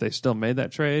if they still made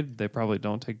that trade, they probably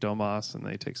don't take Domas and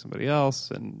they take somebody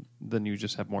else, and then you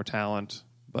just have more talent.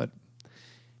 But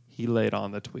he laid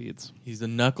on the tweeds. He's a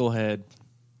knucklehead.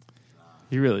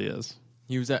 He really is.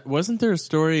 He was at. Wasn't there a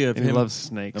story of And him? he loves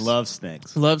snakes. I love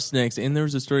snakes. Love snakes, and there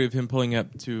was a story of him pulling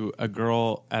up to a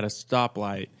girl at a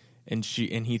stoplight, and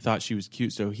he thought she was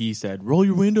cute, so he said, "Roll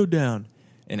your window down,"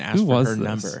 and asked Who for was her this?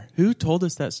 number. Who told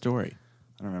us that story?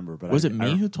 I don't remember, but Was it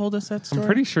me who told us that story? I'm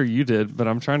pretty sure you did, but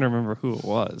I'm trying to remember who it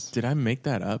was. Did I make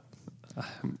that up?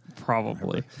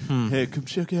 Probably. Hey, come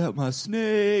check out my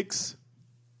snakes.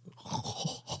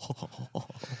 All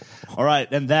right,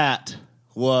 and that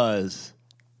was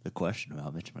the question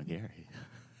about Mitch McGarry.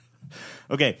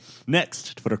 Okay,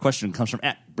 next Twitter question comes from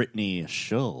 @Brittany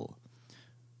Schull.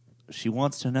 She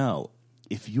wants to know,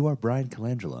 if you are Brian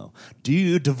Colangelo, do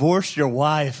you divorce your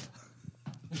wife?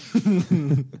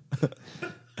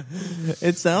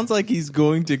 It sounds like he's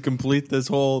going to complete this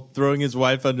whole throwing his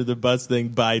wife under the bus thing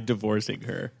by divorcing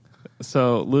her.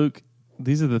 So, Luke,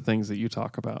 these are the things that you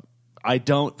talk about. I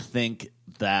don't think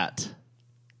that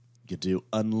you do,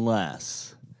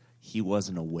 unless he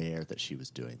wasn't aware that she was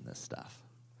doing this stuff,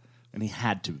 and he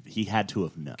had to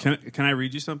have known. Can I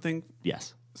read you something?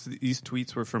 Yes. So these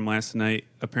tweets were from last night.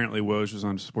 Apparently, Woj was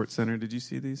on SportsCenter. Did you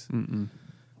see these? Mm-mm.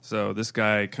 So this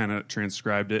guy kind of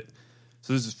transcribed it.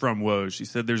 So this is from Woj. He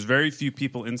said, "There's very few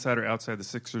people inside or outside the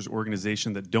Sixers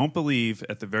organization that don't believe,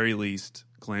 at the very least,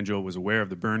 Colangelo was aware of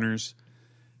the burners."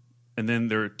 And then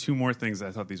there are two more things.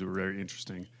 I thought these were very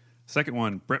interesting. Second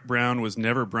one, Brett Brown was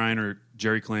never Brian or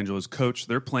Jerry Colangelo's coach.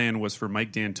 Their plan was for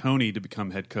Mike D'Antoni to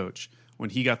become head coach. When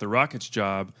he got the Rockets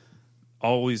job,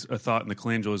 always a thought in the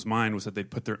Colangelo's mind was that they'd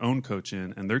put their own coach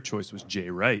in, and their choice was Jay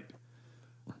Wright.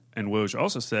 And Woj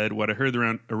also said, what I heard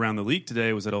around the league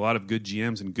today was that a lot of good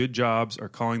GMs and good jobs are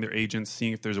calling their agents,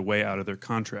 seeing if there's a way out of their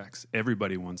contracts.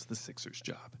 Everybody wants the Sixers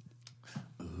job.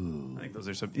 Ooh. I think those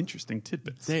are some interesting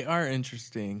tidbits. They are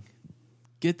interesting.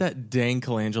 Get that dang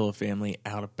Colangelo family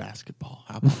out of basketball.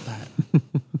 How about that?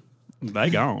 They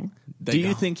gone. Do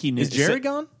you think he knew? Is Jerry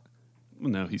gone?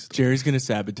 No, he's Jerry's going to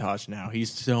sabotage now.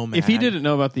 He's so mad. If he didn't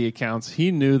know about the accounts,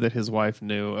 he knew that his wife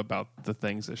knew about the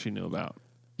things that she knew about.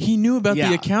 He knew about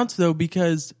the accounts, though,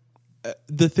 because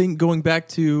the thing going back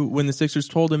to when the Sixers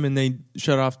told him and they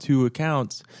shut off 2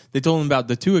 accounts, they told him about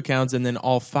the 2 accounts and then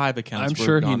all 5 accounts. I'm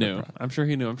sure he knew. I'm sure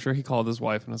he knew. I'm sure he called his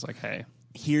wife and was like, "Hey,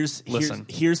 here's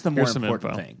the more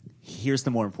important thing. Here's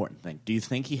the more important thing. Do you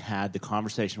think he had the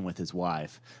conversation with his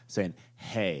wife saying,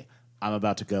 "Hey, I'm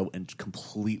about to go and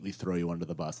completely throw you under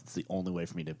the bus. It's the only way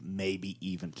for me to maybe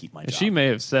even keep my job"? She may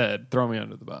have said, "Throw me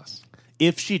under the bus."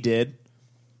 If she did,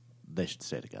 they should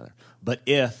stay together. But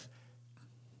if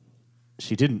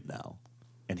she didn't know,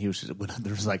 and he was just, when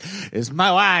there was like, "It's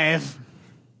my wife,"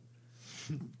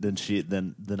 then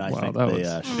I think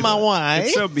they should. My wife.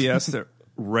 It's so BS that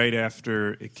right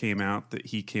after it came out that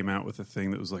he came out with a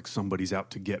thing that was like, "Somebody's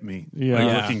out to get me." Yeah.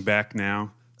 Like, looking back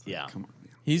now, Yeah. come on.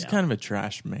 Man. He's kind of a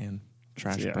trash man.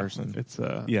 Trash person. It's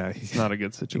It's not a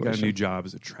good He situation. got a new job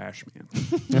as a trash man.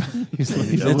 He's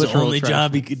That's the only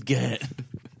job he could get.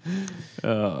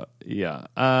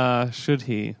 Should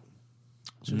he?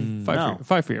 No.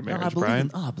 Fight for your No, marriage,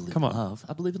 Brian. I believe Come in on. love.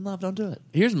 I believe in love. Don't do it.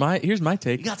 Here's my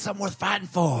take. You got something worth fighting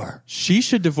for. She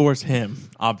should divorce him,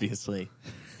 obviously.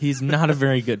 He's not a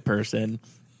very good person.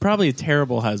 Probably a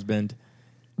terrible husband.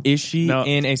 Is she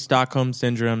in a Stockholm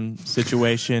Syndrome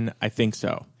situation? I think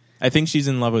so. I think she's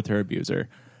in love with her abuser.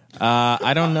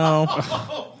 I don't know.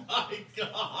 Oh, my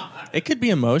God. It could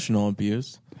be emotional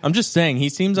abuse. I'm just saying, he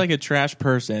seems like a trash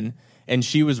person, and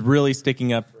she was really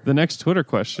sticking up. The next Twitter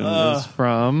question is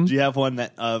from... Do you have one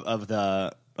that of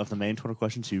the main Twitter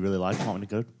questions you really like? Want me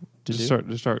to go to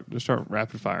Just start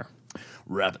rapid fire.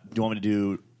 Do you want me to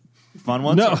do fun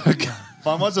ones? No.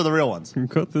 Fun ones or the real ones?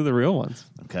 Go through the real ones.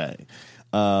 Okay.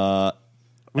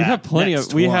 We have plenty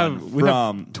of... We have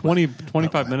 25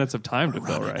 No, minutes of time to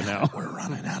fill right now. We're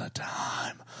running out of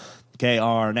time. Okay,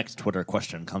 our next Twitter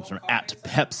question comes from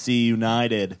 @Pepsi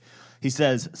United. He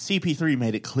says, CP3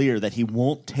 made it clear that he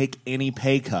won't take any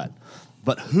pay cut,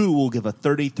 but who will give a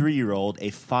 33-year-old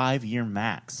a 5-year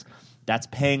max? That's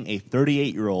paying a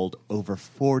 38-year-old over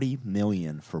 $40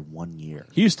 million for 1 year.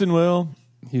 Houston will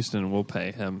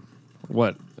pay him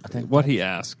what he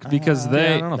asked because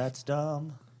that's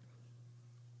dumb.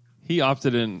 He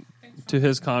opted in to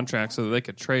his contract so that they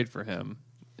could trade for him.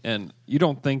 And you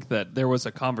don't think that there was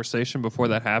a conversation before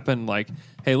that happened like,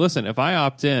 hey, listen, if I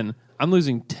opt in, I'm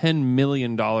losing $10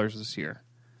 million this year.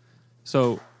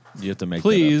 So You have to make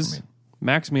please that up for me.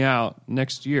 max me out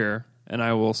next year and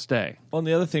I will stay. Well, and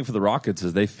the other thing for the Rockets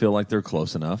is they feel like they're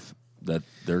close enough that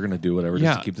they're going to do whatever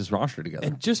just to keep this roster together.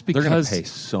 And just they're going because to pay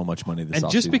so much money this and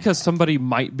offseason. just because somebody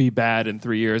might be bad in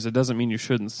 3 years, it doesn't mean you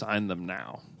shouldn't sign them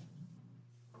now.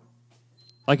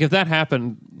 Like if that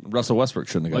happened, Russell Westbrook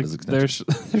shouldn't have got his extension.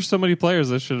 there's so many players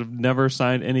that should have never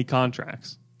signed any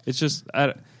contracts. It's just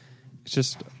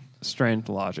strained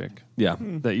logic. Yeah.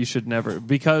 That you should never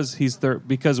because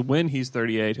when he's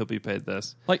 38 he'll be paid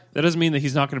this. Like that doesn't mean that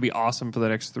he's not going to be awesome for the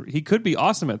next 3. He could be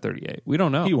awesome at 38. We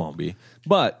don't know. He won't be.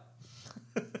 But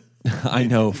I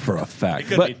know for a fact.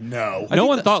 Could But be no. No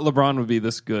one thought LeBron would be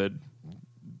this good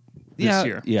this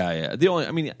year. Yeah.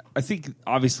 I think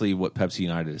obviously what Pepsi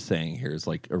United is saying here is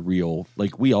like a real,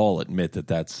 like we all admit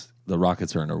that's the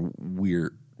Rockets are in a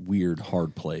weird,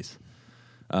 hard place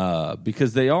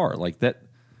because they are like that.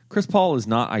 Chris Paul is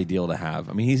not ideal to have.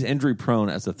 I mean, he's injury prone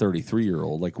as a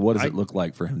 33-year-old. Like, what does it look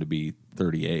like for him to be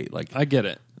 38? Like, I get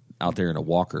it, out there in a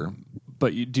walker.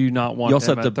 but you do not want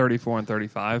him at 34 and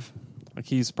 35. Like,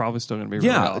 he's probably still going to be really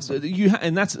awesome.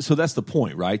 And that's the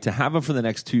point, right? To have him for the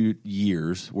next 2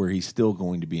 years, where he's still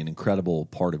going to be an incredible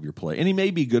part of your play, and he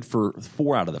may be good for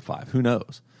 4 out of the 5. Who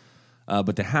knows?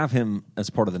 But to have him as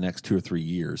part of the next 2 or 3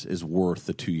 years is worth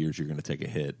the 2 years you're going to take a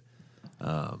hit.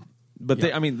 But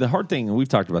the hard thing, and we've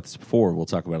talked about this before, we'll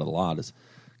talk about it a lot, is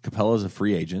Capella's a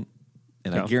free agent,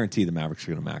 and I guarantee the Mavericks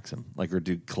are going to max him, like or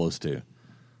do close to.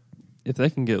 If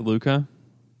they can get Luka,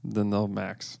 then they'll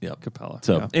max Capella.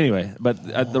 So anyway,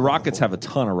 but the Rockets have a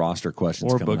ton of roster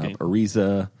questions coming up.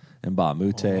 Ariza and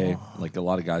Mute, like a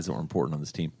lot of guys that were important on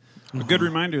this team. A good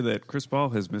reminder that Chris Paul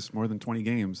has missed more than 20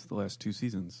 games the last 2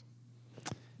 seasons.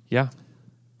 Yeah.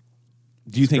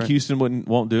 Do you think Houston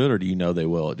won't do it, or do you know they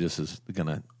will? It just is going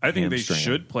to. I think they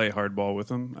should play hardball with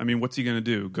him. I mean, what's he going to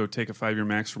do? Go take a 5-year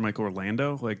max from like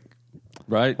Orlando? Like,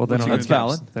 right? Well, that's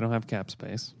valid. They don't have cap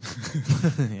space.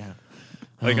 Yeah.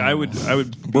 Like I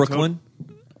would Brooklyn.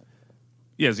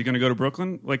 Yeah, is he going to go to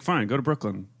Brooklyn? Like, fine, go to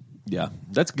Brooklyn. Yeah,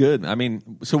 that's good. I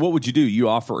mean, so what would you do?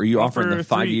 Are you offering the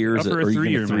 5 years, or are you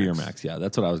going to 3-year max? Yeah,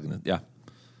 that's what I was going to. Yeah,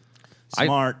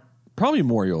 Smart. Probably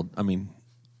more. I mean.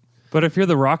 But if you're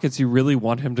the Rockets, you really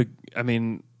want him to. I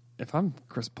mean, if I'm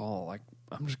Chris Paul, like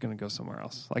I'm just going to go somewhere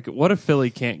else. Like, what if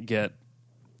Philly can't get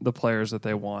the players that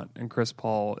they want, and Chris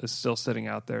Paul is still sitting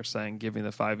out there saying, "Give me the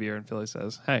 5-year," and Philly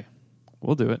says, "Hey,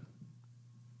 we'll do it."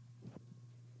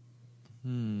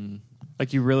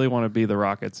 Like, you really want to be the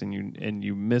Rockets, and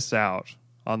you miss out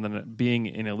on being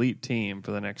an elite team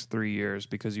for the next 3 years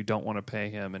because you don't want to pay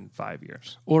him in 5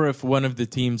 years. Or if one of the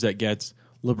teams that gets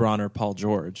LeBron or Paul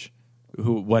George,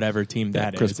 whatever team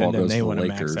that Chris is, Paul and then goes they to want the to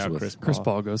max Lakers out with- Chris Paul. Chris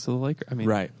Paul goes to the Lakers. I mean,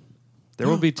 Right. There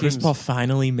will be teams. Chris Paul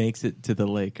finally makes it to the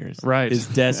Lakers. Right. His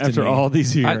destiny. After all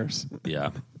these years.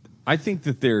 I think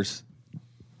that there's.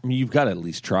 I mean, you've got to at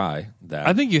least try that.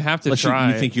 I think you have to Unless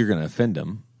try. You think you're going to offend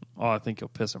him? Oh, I think you'll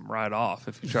piss him right off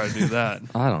if you try to do that.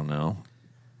 I don't know.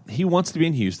 He wants to be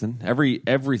in Houston.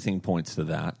 Everything points to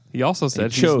that. He also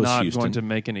said he's chose not Houston. going to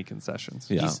make any concessions.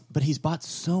 Yeah, But he's bought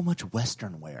so much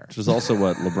Western wear. which is also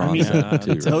what LeBron said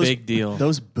too. It's a right? big deal.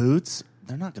 Those boots,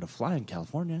 they're not going to fly in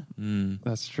California.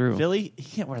 That's true. Philly, he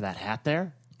can't wear that hat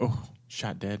there. Oh,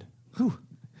 shot dead.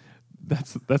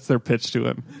 That's their pitch to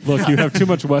him. Look, you have too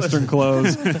much Western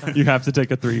clothes. You have to take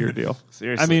a 3-year deal.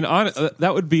 Seriously. I mean,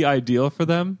 that would be ideal for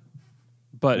them.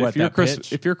 But What, if you're that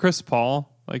pitch? if you're Chris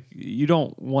Paul, like, you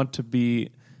don't want to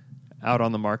be out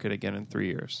on the market again in 3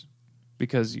 years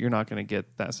because you're not going to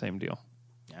get that same deal.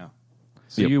 Yeah.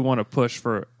 So you want to push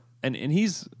for, and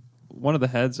he's one of the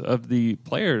heads of the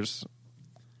players,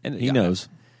 and He knows.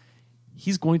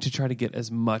 he's going to try to get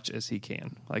as much as he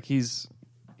can. Like, he's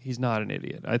not an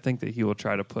idiot. I think that he will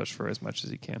try to push for as much as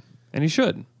he can, and he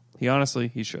should.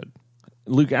 He should.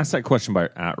 Luke, ask that question by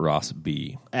at Ross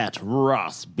B. At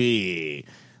Ross B.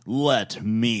 Let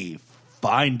me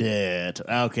find it.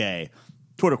 Okay.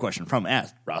 Twitter question from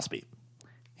at Ross B.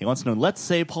 He wants to know, let's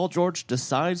say Paul George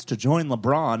decides to join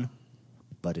LeBron,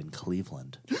 but in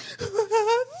Cleveland.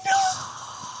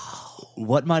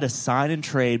 What might a sign and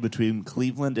trade between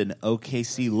Cleveland and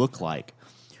OKC look like?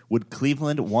 Would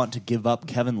Cleveland want to give up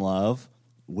Kevin Love?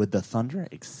 Would the Thunder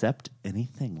accept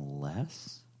anything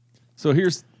less? So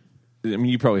here's, I mean,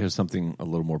 you probably have something a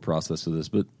little more processed to this,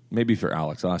 but maybe for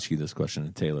Alex, I'll ask you this question,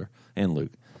 and Taylor and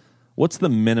Luke. What's the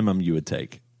minimum you would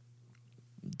take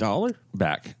 $1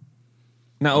 back?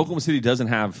 Now, Oklahoma City doesn't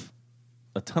have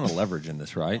a ton of leverage in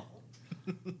this, right?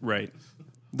 Right.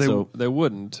 They So- they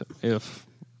wouldn't if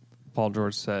Paul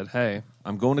George said, "Hey,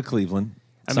 I'm going to Cleveland.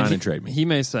 Sign and trade me. He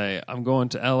may say, "I'm going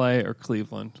to LA or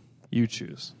Cleveland. You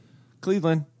choose."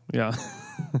 Cleveland. Yeah.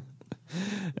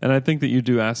 And I think that you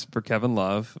do ask for Kevin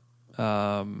Love.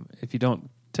 If you don't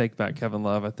take back Kevin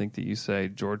Love, I think that you say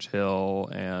George Hill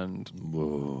and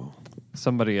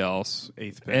somebody else,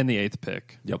 8th pick. and the 8th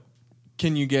pick. Yep.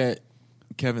 Can you get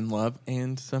Kevin Love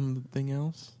and something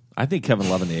else? I think Kevin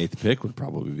Love in the 8th pick would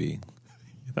probably be.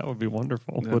 That would be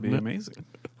wonderful, That'd wouldn't be it? amazing.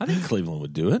 I think Cleveland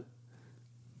would do it.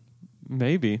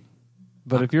 Maybe.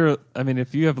 But if you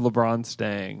have LeBron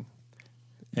staying,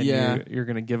 and Yeah. you're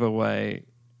going to give away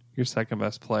your second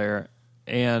best player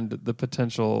and the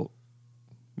potential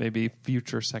maybe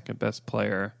future second best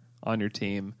player on your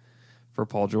team for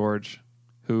Paul George,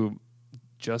 who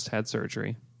just had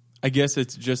surgery. I guess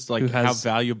it's just like Who has how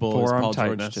valuable is forearm Paul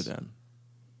tightness. George to them.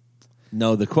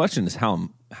 No, the question is how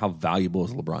valuable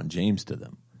is LeBron James to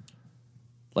them?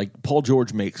 Like, Paul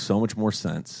George makes so much more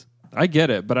sense. I get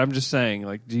it, but I'm just saying,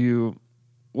 like,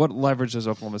 what leverage does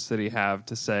Oklahoma City have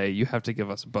to say you have to give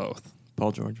us both?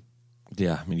 Paul George.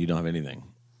 Yeah, I mean, you don't have anything.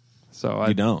 So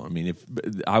You don't. I mean, if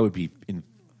I would be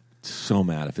so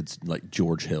mad if it's like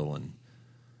George Hill and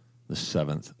the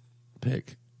 7th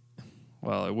pick.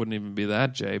 Well, it wouldn't even be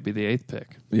that, Jay. It'd be the 8th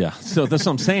pick. Yeah, so that's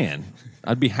what I'm saying.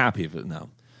 I'd be happy if it no.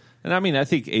 And I mean, I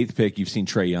think 8th pick, you've seen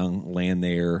Trae Young land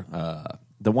there.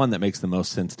 The one that makes the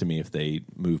most sense to me if they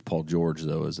move Paul George,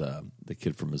 though, is the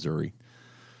kid from Missouri.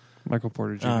 Michael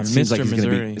Porter Jr. Mr.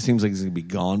 Missouri. It seems like he's going to be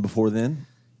gone before then.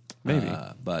 Maybe.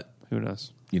 But Who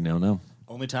knows? you don't know.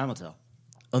 Only time will tell.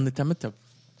 On the tomato.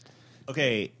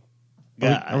 Okay.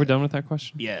 Are we done with that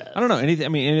question? Yeah. I don't know. Anything? I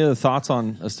mean, any other thoughts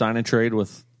on a sign and trade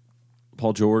with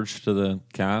Paul George to the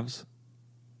Cavs?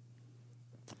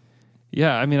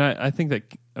 Yeah, I mean, I think that.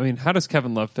 I mean, how does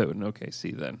Kevin Love fit in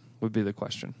OKC? Then would be the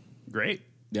question. Great.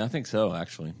 Yeah, I think so,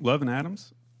 actually. Love and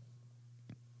Adams.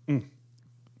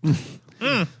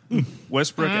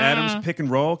 Westbrook, Adams, pick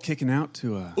and roll, kicking out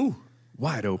to a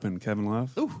wide open Kevin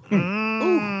Love. You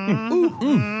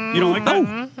don't like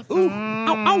that? You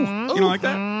don't like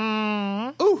that?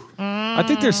 I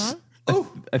think there's.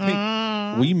 I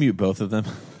think. Will you mute both of them?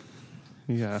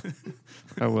 Yeah,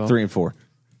 I will. 3 and 4.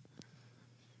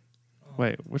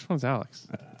 Wait, which one's Alex?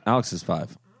 Alex is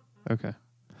 5. Okay.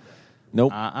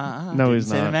 Nope. No, Didn't he's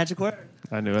say the not. magic word.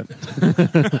 I knew it.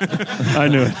 I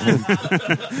knew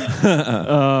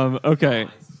it. Okay.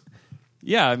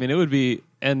 Yeah, I mean, it would be,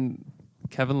 and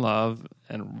Kevin Love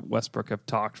and Westbrook have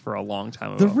talked for a long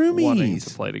time The about wanting roomies.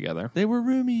 to play together. They were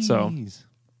roomies. So,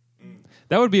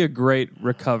 that would be a great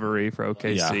recovery for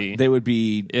OKC. yeah, they would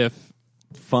be if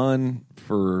fun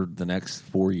for the next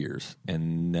 4 years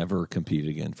and never compete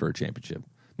again for a championship.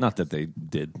 Not that they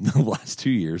did the last 2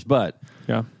 years, but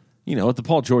yeah, you know, with the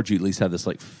Paul George, you at least have this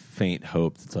like faint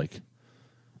hope that's like,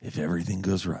 if everything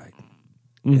goes right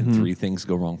and 3 things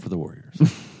go wrong for the Warriors,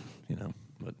 you know.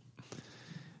 But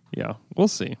yeah, we'll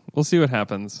see. We'll see what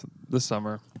happens this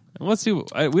summer, and let's see. We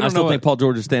I don't still know. think Paul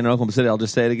George is staying in Oklahoma City. I'll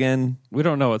just say it again. We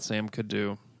don't know what Sam could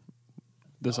do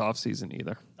this offseason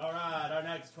either. All right, our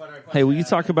next Twitter question. Hey, will you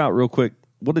talk about real quick?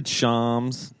 What did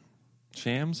Shams?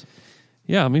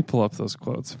 Yeah, let me pull up those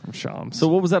quotes from Shams. So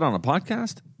what was that on a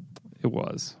podcast? It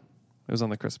was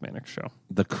on the Chris Mannix show.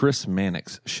 The Chris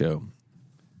Mannix show.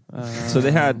 So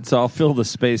they had. So I'll fill the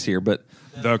space here, but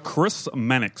The Chris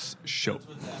Mannix Show.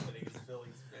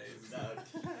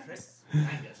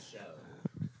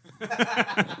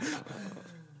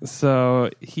 So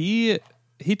he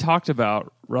talked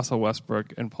about Russell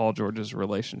Westbrook and Paul George's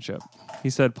relationship. He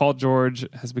said Paul George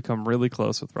has become really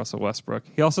close with Russell Westbrook.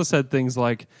 He also said things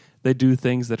like they do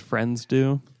things that friends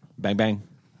do. bang, bang.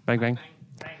 Bang, bang.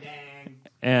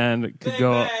 And could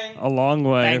go a long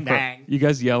way. Bang, bang. You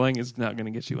guys yelling is not going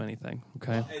to get you anything,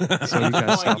 okay? So you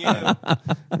guys stop that.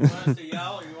 You want us to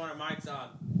yell or you want our mics on?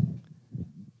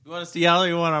 You want us to yell or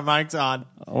you want our mics on?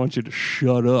 I want you to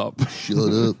shut up.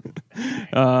 Shut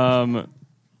up.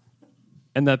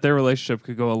 And that their relationship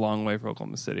could go a long way for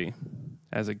Oklahoma City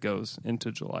as it goes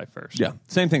into July 1st. Yeah,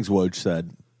 same things Woj said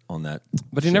on that.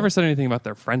 But he never said anything about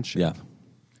their friendship. Yeah.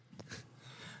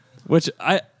 Which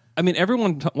I mean,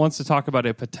 everyone wants to talk about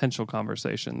a potential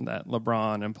conversation that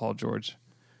LeBron and Paul George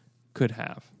could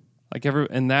have.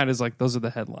 And that is like, those are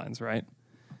the headlines, right?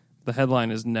 The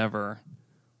headline is never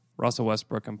Russell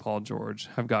Westbrook and Paul George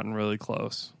have gotten really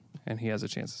close and he has a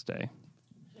chance to stay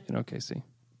in OKC.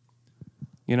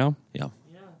 You know? Yeah.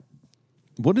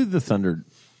 What did the Thunder,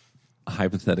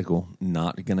 hypothetical,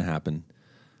 not going to happen,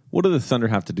 what do the Thunder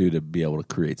have to do to be able to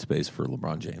create space for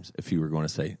LeBron James if you were going to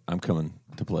say, I'm coming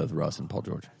to play with Russ and Paul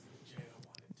George?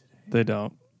 They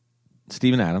don't.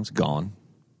 Steven Adams, gone.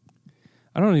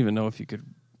 I don't even know if you could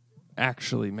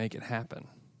actually make it happen.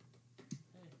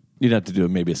 You'd have to do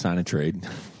maybe a sign and trade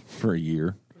for a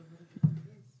year.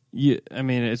 Yeah, I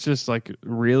mean, it's just like,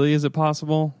 really, is it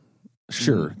possible?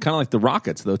 Sure. Kind of like the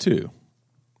Rockets, though, too.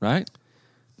 Right?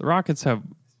 The Rockets have,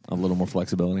 A little more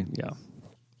flexibility. yeah,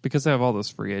 because they have all those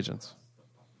free agents.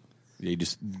 Yeah,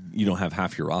 you don't have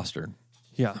half your roster.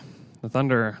 Yeah. The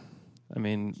Thunder, I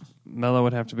mean, Melo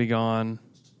would have to be gone.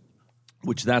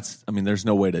 Which there's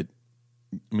no way to,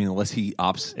 unless he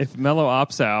opts. If Melo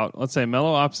opts out, let's say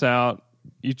Melo opts out,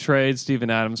 you trade Steven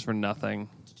Adams for nothing.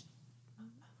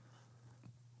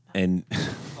 And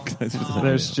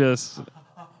There's just,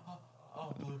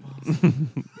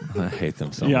 I hate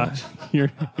them so yeah, much.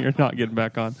 you're not getting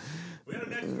back on. We have a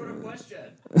next Twitter question.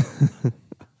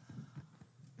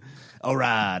 All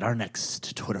right, our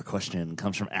next Twitter question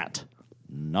comes from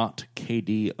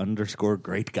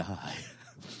 @NotKD_great guy.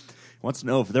 Wants to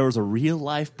know if there was a real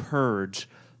life purge,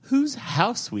 whose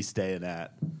house we staying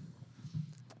at.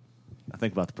 I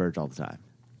think about the purge all the time.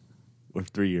 We're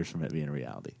 3 years from it being a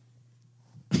reality.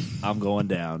 I'm going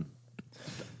down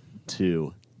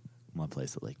to my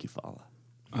place at Lake Eufaula.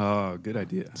 Oh, good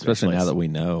idea. Especially now that we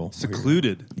know.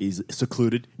 Secluded.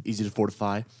 Secluded, easy to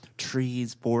fortify,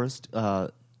 trees, forest,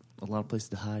 a lot of places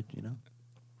to hide, you know?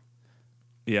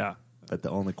 Yeah. But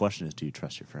the only question is, do you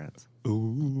trust your friends?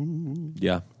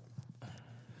 Yeah.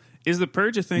 Is the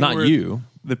purge a thing Not where you.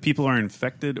 the people are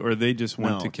infected or they just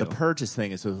want to kill? The purges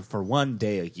thing is for one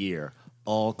day a year,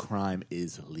 all crime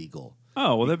is legal.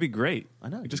 Oh, well, that'd be great. I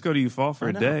know. You just go to Eufaula for I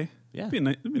a know. day. Yeah.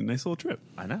 It'd be a nice little trip.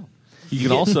 I know. You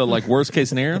can also, like, worst case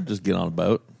scenario, just get on a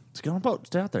boat. Let's get on a boat.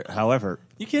 Stay out there. However,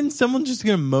 You can someone just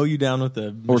gonna mow you down with a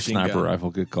Or machine sniper gun. rifle.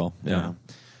 Good call. Yeah.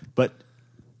 but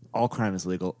all crime is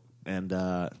legal. And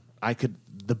the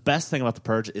best thing about the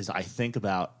purge is I think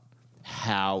about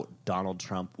how Donald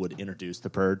Trump would introduce the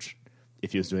purge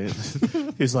if he was doing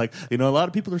it. He's like, a lot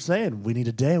of people are saying we need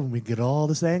a day when we get all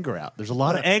this anger out. There's a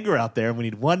lot of anger out there, and we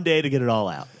need one day to get it all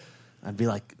out. I'd be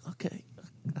like, okay,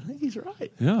 I think he's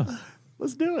right. Yeah.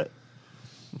 Let's do it.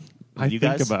 I You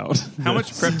think guys? about How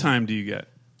much prep time do you get?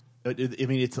 I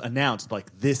mean, it's announced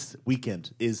like this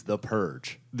weekend is the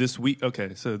purge. This week?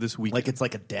 Okay, so this week. Like it's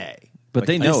like a day. But Like,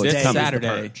 they know this it's day coming. is the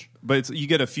Saturday. purge. But you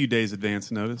get a few days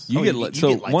advance notice. You Oh, get you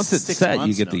so get, like, once it's 6 set, you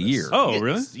months get the notice. year. Oh, You get-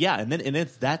 really? Yeah, and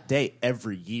it's that day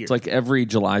every year. It's like every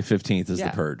July 15th is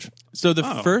Yeah. the purge. So the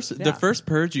Oh. first Yeah. the first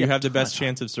purge, you Yeah, have the best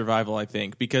chance of survival, I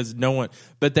think, because no one.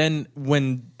 But then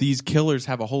when these killers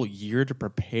have a whole year to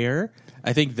prepare,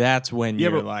 I think that's when Yeah,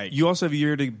 you're but like, you also have a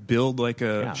year to build like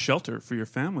a Yeah. shelter for your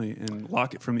family and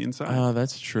lock it from the inside. oh,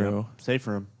 that's true. safe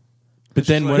room. But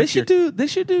then what They if you're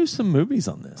should do some movies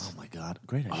on this. Oh my god,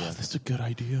 great idea. That's a good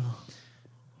idea.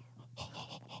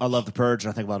 I love the purge,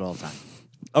 and I think about it all the time.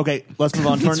 Okay, let's move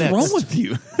on to our What's next. wrong with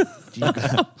you?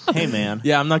 Hey man,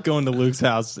 Yeah, I'm not going to Luke's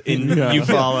house in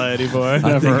Eufaula anymore.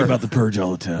 I think about the purge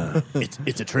all the time.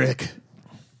 it's a trick.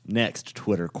 Next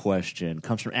Twitter question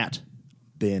comes from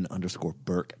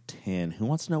 @Ben_Burke10, who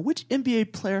wants to know which NBA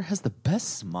player has the best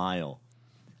smile.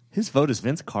 His vote is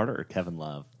Vince Carter or Kevin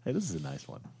Love. Hey, this is a nice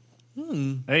one.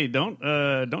 Hey, don't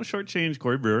shortchange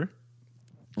Corey Brewer.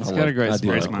 He's got a great I do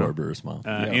smile. like Corey Brewer's smile.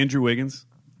 Andrew Wiggins,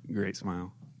 great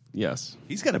smile. Yes.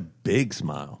 He's got a big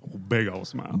smile. Big old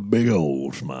smile. Big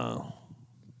old smile.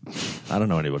 I don't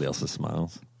know anybody else's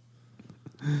smiles.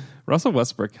 Russell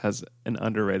Westbrook has an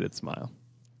underrated smile.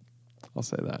 I'll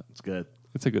say that. It's good.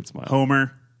 It's a good smile.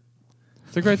 Homer.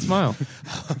 It's a great smile.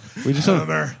 we just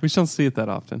don't see it that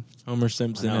often. Homer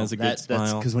Simpson No, has a good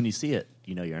smile. because when you see it,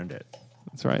 you know you earned it.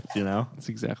 That's right. You know? That's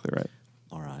exactly right.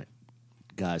 All right.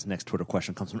 Guys, next Twitter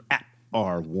question comes from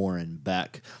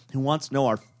 @RWarrenBeck, who wants to know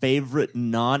our favorite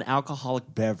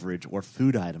non-alcoholic beverage or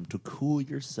food item to cool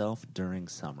yourself during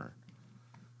summer.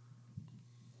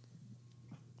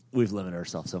 We've limited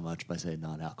ourselves so much by saying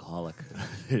non-alcoholic.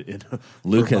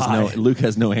 Luke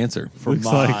has no answer. For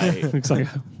my, Looks like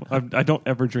I don't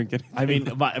ever drink it. I mean,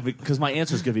 because my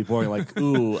answer is going to be boring, like,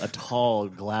 ooh, a tall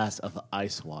glass of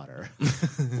ice water.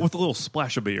 With a little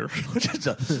splash of beer. just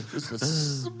a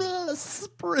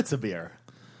spritz of beer.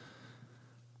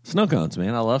 Snow cones,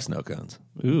 man. I love snow cones.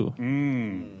 Ooh.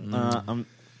 I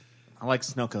like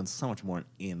snow cones so much more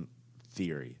in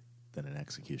theory than in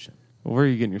execution. Well, where are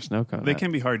you getting your snow cone? They at?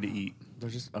 can be hard to eat.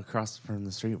 They're just across from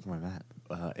the street from my mat.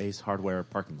 Ace Hardware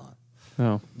parking lot.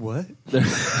 Oh. What?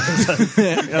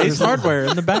 Ace Hardware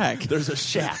in the back. There's a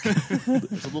shack.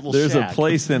 There's a little There's shack. a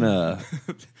place in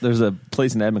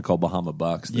Edmond called Bahama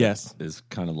Bucks. That Yes. is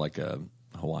kind of like a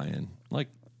Hawaiian, like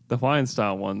The Hawaiian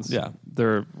style ones. Yeah.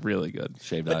 They're really good.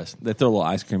 shaved ice. They throw a little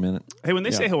ice cream in it. Hey, when they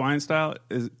say Yeah. Hawaiian style,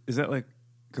 is that like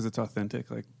because it's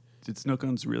authentic? Like, did snow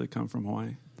cones really come from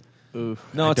Hawaii? No,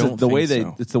 I it's don't the way think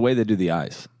so. it's the way they do the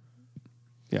ice.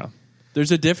 Yeah.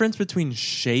 There's a difference between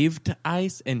shaved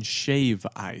ice and shave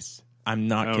ice. I'm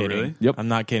not Oh, kidding. really? Yep. I'm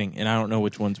not kidding, and I don't know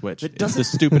which one's which. It It's the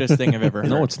stupidest thing I've ever heard.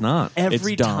 No, it's not.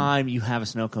 Every It's dumb. time you have a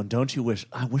snow cone, don't you wish?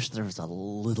 I wish there was a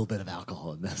little bit of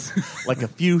alcohol in this, like a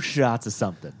few shots of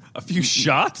something. A few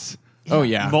shots? Oh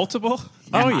yeah. Multiple?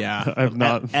 Oh yeah. I've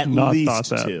not at not least thought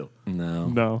that. 2, No.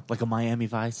 No. like a Miami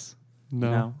Vice. No.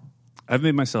 You know? I've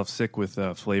made myself sick with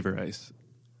flavor ice.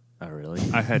 Oh, really?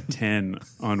 I had 10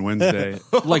 on Wednesday.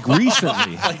 Like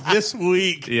recently. Like this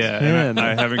week. Yeah, and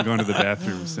I haven't gone to the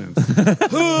bathroom since.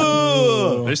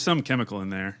 There's some chemical in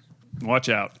there. Watch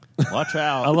out. Watch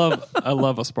out. I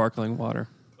love a sparkling water.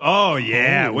 Oh,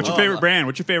 yeah. What's your favorite brand?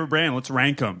 Let's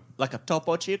rank them. Like a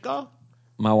Topo Chico?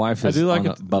 My wife is do like on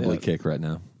it- a bubbly yeah. kick right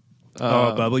now.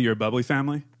 Bubbly. You're a bubbly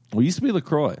family? We used to be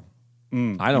LaCroix.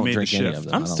 I don't made the drink any shift. of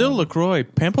them. I'm I don't still like LaCroix.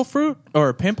 Pample fruit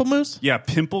or pamplemousse? Yeah,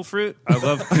 pimple fruit. I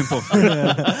love pimple fruit.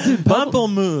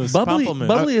 Pamplemousse. Bubbly, Pamplemousse.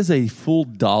 bubbly is a full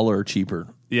 $1 cheaper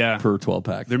Yeah. per 12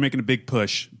 pack. They're making a big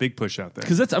push out there.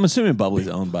 Because I'm assuming Bubbly's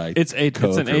owned by It's eight. Coke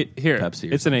It's an or 8 here. Pepsi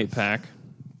or It's an something. 8-pack.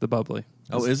 The bubbly.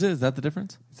 Oh, is it? Is that the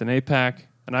difference? It's an 8-pack,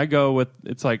 and I go with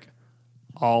it's like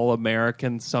all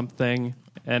American something,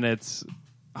 and it's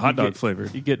Hot dog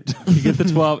flavored. You get the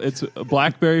 12. It's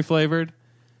blackberry flavored,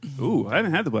 Ooh, I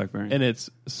haven't had the blackberry. and it's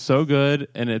so good,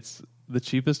 and it's the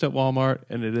cheapest at Walmart,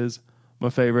 and it is my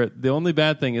favorite. The only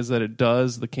bad thing is that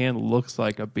the can looks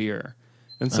like a beer,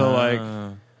 and so like.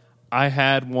 I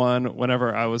had one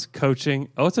whenever I was coaching.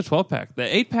 Oh, it's a 12-pack. The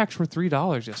 8-packs were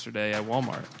 $3 yesterday at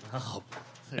Walmart. Oh,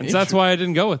 And so that's why I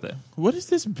didn't go with it. What is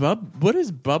this What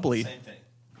is bubbly?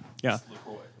 Yeah.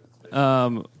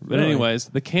 But anyways,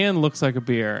 the can looks like a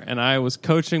beer, and I was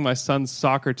coaching my son's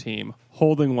soccer team,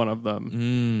 holding one of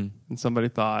them, and somebody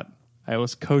thought I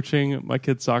was coaching my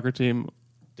kid's soccer team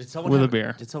with a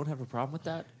beer. Did someone have a problem with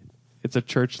that? It's a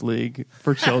church league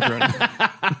for children.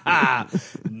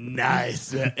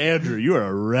 Nice. Andrew, you are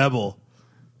a rebel.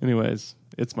 Anyways,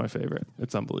 it's my favorite.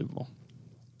 It's unbelievable.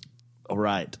 All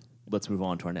right. Let's move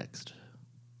on to our next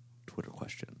Twitter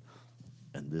question.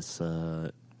 And this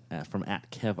from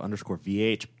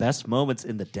 @Kev_VH. Best moments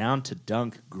in the Down to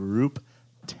Dunk group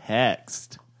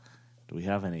text. Do we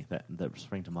have any that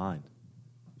spring to mind?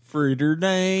 Fritter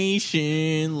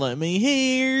Nation, let me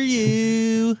hear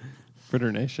you.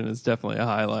 Fritter Nation is definitely a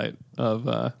highlight of.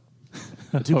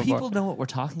 Do of people our- know what we're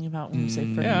talking about when we say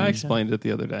fritter? Yeah, I Nation? explained it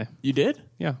the other day. You did?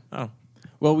 Yeah. Oh.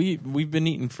 Well, we've been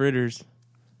eating fritters.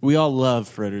 We all love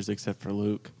fritters except for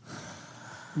Luke.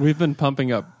 We've been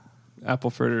pumping up apple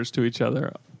fritters to each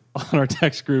other on our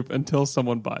text group until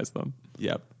someone buys them.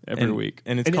 Yep. Every week.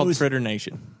 And it's And it called was- Fritter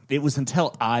Nation. It was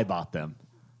until I bought them.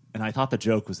 And I thought the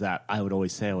joke was that I would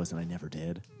always say I was, and I never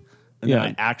did. And Yeah.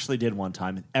 then I actually did one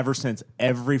time. And ever since,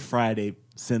 every Friday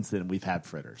since then, we've had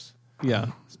fritters.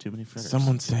 Yeah. It's too many fritters.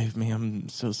 Someone save me. I'm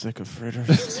so sick of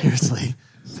fritters. Seriously.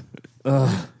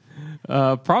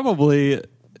 Probably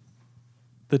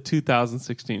the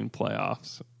 2016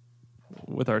 playoffs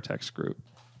with our text group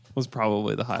was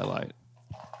probably the highlight.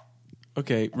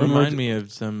 Okay, remind me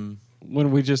of some.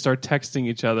 When we just are texting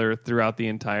each other throughout the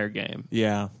entire game.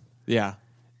 Yeah. Yeah.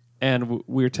 And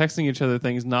we're texting each other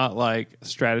things not like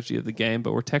strategy of the game,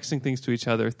 but we're texting things to each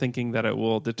other thinking that it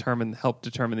will help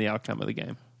determine the outcome of the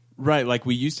game. Right. Like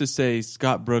we used to say,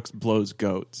 Scott Brooks blows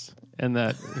goats. And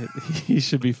that he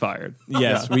should be fired.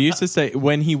 Yes, we used to say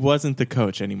when he wasn't the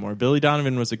coach anymore. Billy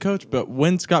Donovan was the coach, but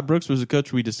when Scott Brooks was the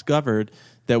coach, we discovered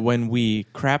that when we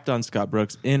crapped on Scott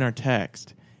Brooks in our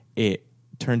text, it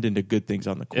turned into good things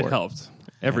on the court. It helped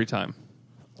every time.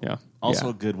 Yeah. Also,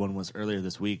 Yeah. a good one was earlier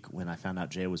this week when I found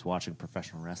out Jay was watching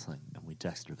professional wrestling, and we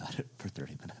texted about it for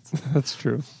 30 minutes. That's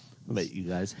true. But you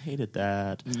guys hated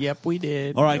that. Yep, we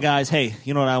did. All right, guys. Hey,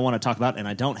 you know what I want to talk about, and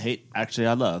I don't hate. Actually,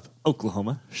 I love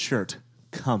Oklahoma Shirt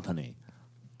Company.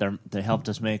 They helped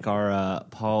us make our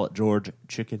Paul George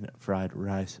chicken fried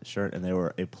rice shirt, and they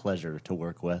were a pleasure to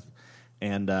work with.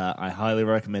 And I highly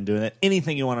recommend doing it.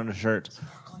 Anything you want on a shirt,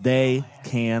 they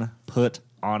can put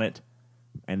on it.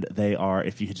 And they are,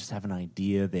 if you just have an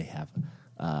idea, they have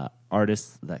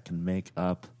artists that can make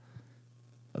up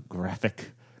a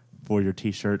graphic for your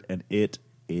T-shirt, and it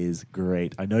is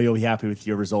great. I know you'll be happy with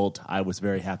your result. I was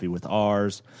very happy with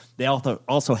ours. They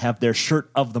also have their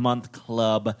Shirt of the Month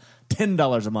Club,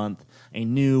 $10 a month, a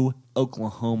new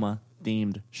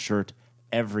Oklahoma-themed shirt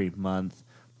every month.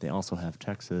 They also have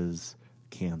Texas,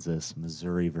 Kansas,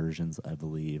 Missouri versions, I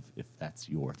believe, if that's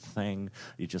your thing.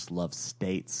 You just love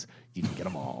states, you can get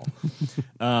them all.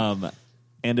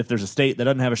 And if there's a state that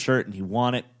doesn't have a shirt and you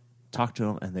want it, talk to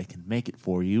them and they can make it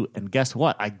for you. And guess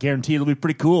what? I guarantee it'll be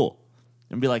pretty cool.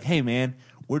 And be like, hey, man,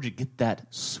 where'd you get that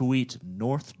sweet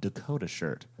North Dakota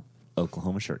shirt?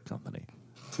 Oklahoma Shirt Company.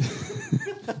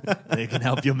 They can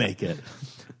help you make it.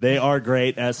 They are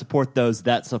great. Support those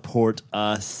that support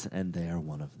us, and they are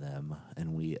one of them,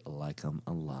 and we like them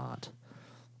a lot.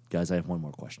 Guys, I have one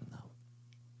more question,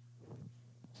 though.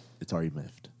 It's are you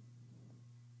miffed?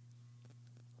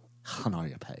 And are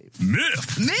you paved?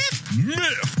 Miffed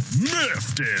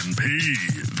and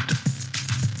peeved.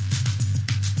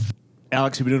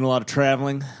 Alex, you've been doing a lot of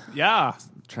traveling. Yeah.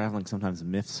 Traveling sometimes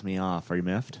miffs me off. Are you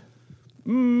miffed?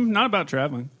 Not about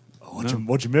traveling.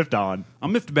 What you miffed on?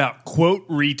 I'm miffed about quote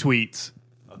retweets.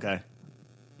 Okay.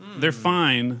 They're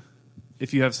fine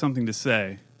if you have something to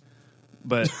say,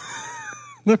 but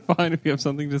They're fine if you have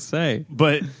something to say.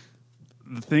 but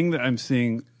the thing that I'm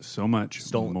seeing so much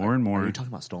more and more. Are you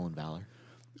talking about stolen valor?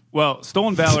 Well,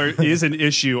 stolen valor is an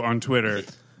issue on Twitter.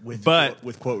 With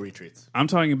quote retweets. I'm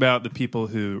talking about the people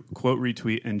who quote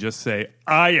retweet and just say,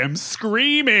 I am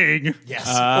screaming. Yes.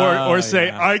 Or say,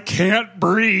 I can't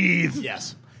breathe.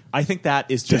 Yes. I think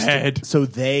that is just Dead. so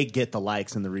they get the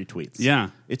likes and the retweets. Yeah.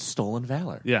 It's stolen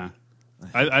valor. Yeah.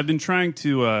 I've been trying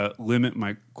to limit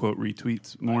my quote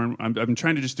retweets more. I've been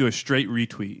trying to just do a straight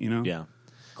retweet, you know? Yeah.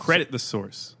 Credit the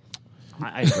source.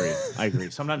 I agree. I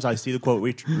agree. Sometimes I see the quote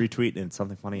retweet and it's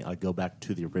something funny. I go back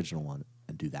to the original one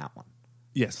and do that one.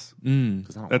 Yes.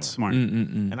 'Cause I don't That's smart.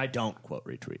 And I don't quote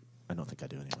retweet. I don't think I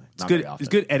do anyway. It's good. It's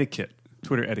good etiquette.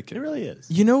 Twitter etiquette. It really is.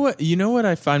 You know what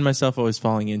I find myself always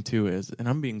falling into is, and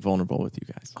I'm being vulnerable with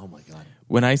you guys. Oh my God.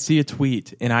 When I see a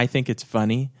tweet and I think it's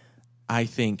funny, I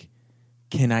think,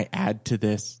 can I add to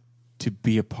this to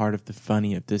be a part of the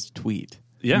funny of this tweet?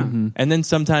 Yeah. And then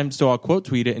sometimes, so I'll quote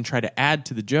tweet it and try to add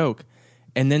to the joke.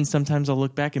 And then sometimes I'll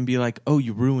look back and be like, oh,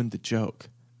 you ruined the joke.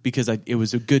 Because it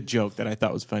was a good joke that I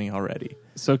thought was funny already.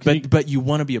 So but you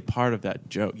want to be a part of that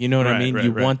joke. You know what I mean? Right, you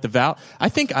right. want the I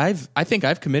think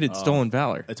I've committed stolen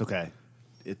valor. It's okay.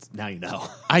 It's now you know.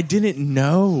 I didn't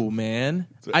know, man.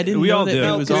 I didn't We know all that do.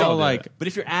 it was We all all do. like But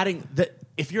if you're adding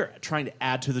if you're trying to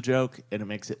add to the joke and it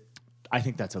makes it, I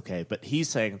think that's okay. But he's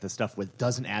saying the stuff with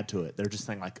doesn't add to it. They're just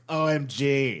saying like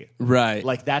OMG, right,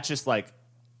 like that's just like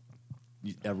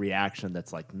a reaction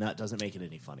that's like doesn't make it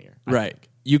any funnier. I right. think.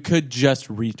 You could just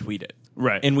retweet it,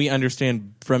 Right. and we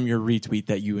understand from your retweet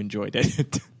that you enjoyed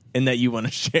it and that you want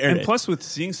to share And it. plus, with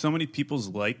seeing so many people's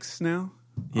likes now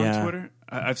Yeah. on Twitter,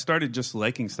 I've started just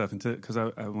liking stuff because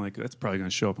I'm like, that's probably going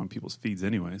to show up on people's feeds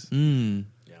anyways.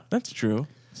 That's true.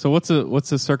 So what's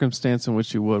a circumstance in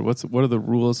which you would? What are the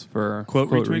rules for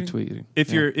Quote retweeting? retweeting?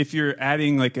 If you're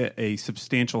adding like a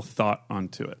substantial thought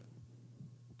onto it,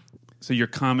 so you're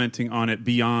commenting on it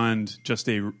beyond just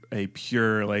a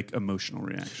pure like emotional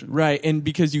reaction. Right, and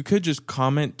because you could just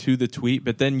comment to the tweet,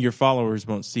 but then your followers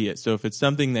won't see it. So if it's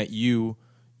something that you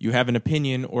have an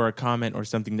opinion or a comment or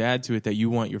something to add to it that you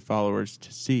want your followers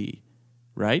to see,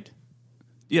 right?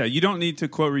 Yeah, you don't need to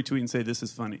quote retweet and say this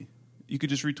is funny. You could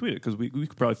just retweet it because we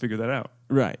could probably figure that out.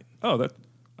 Right. Oh,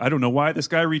 I don't know why this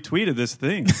guy retweeted this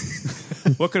thing.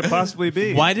 What could it possibly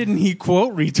be? Why didn't he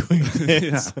quote retweet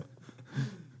this? Yeah.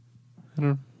 I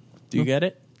don't. Do you get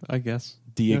it? I guess.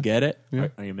 Do you get it? Yeah.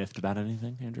 Are you miffed about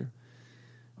anything, Andrew?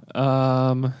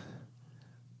 I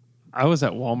was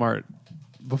at Walmart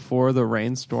before the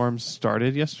rainstorm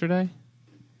started yesterday,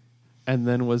 and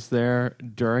then was there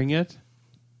during it,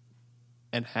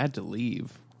 and had to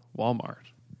leave Walmart,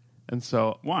 and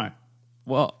so Why?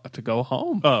 well to go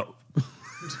home. Oh,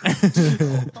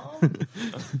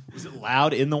 Was it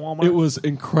loud in the Walmart? It was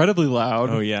incredibly loud.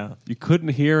 Oh, yeah. You couldn't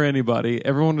hear anybody.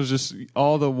 Everyone was just,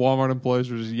 all the Walmart employees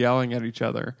were just yelling at each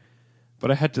other.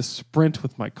 But I had to sprint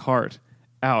with my cart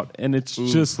out. And it's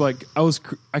just like,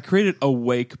 I created a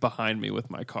wake behind me with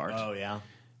my cart. Oh yeah.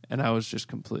 And I was just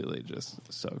completely just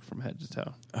soaked from head to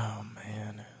toe. Oh,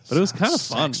 man. But it was kind of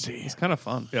fun. Sexy. It was kind of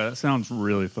fun. yeah, that sounds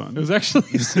really fun. It was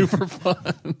actually super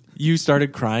fun. You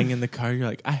started crying in the car. You're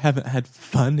like, I haven't had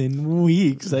fun in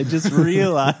weeks. I just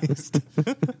realized.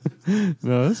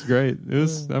 No, it's great.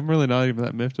 I'm really not even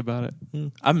that miffed about it.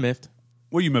 I'm miffed.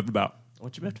 What are you miffed about?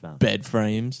 What you miffed about? Bed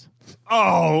frames.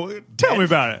 Oh, tell me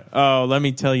about it. Oh, let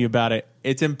me tell you about it.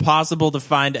 It's impossible to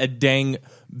find a dang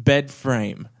bed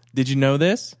frame. Did you know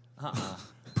this?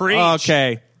 Preach.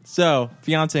 Okay. So,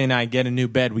 fiance and I get a new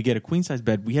bed. We get a queen-size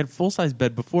bed. We had a full-size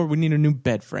bed before. We need a new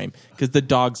bed frame because the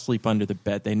dogs sleep under the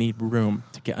bed. They need room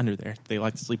to get under there. They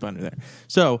like to sleep under there.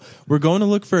 So, we're going to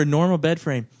look for a normal bed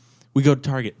frame. We go to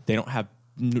Target. They don't have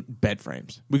bed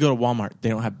frames. We go to Walmart. They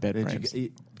don't have bed frames.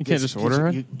 You can't just order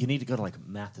it? You need to go to like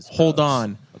Mathis. Hold Bros.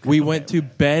 on. Okay, We okay, went to okay.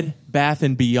 Bed Bath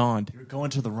 & Beyond. You're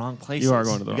going to the wrong places. You are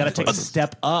going to the You wrong got to take a places.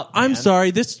 step up. I'm man.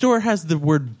 sorry. This store has the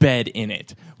word bed in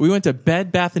it. We went to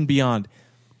Bed Bath & Beyond.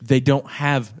 They don't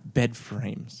have bed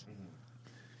frames.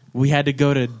 We had to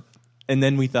go to, and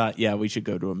then we thought, yeah, we should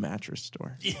go to a mattress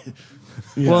store.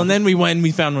 Well, and then we went and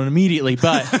we found one immediately.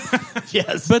 But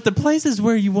Yes. but the places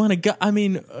where you want to go, I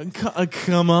mean,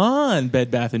 come on,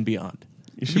 Bed Bath & Beyond.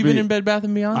 Have you been in Bed Bath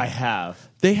 & Beyond? I have.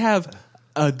 They have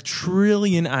a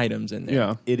trillion items in there.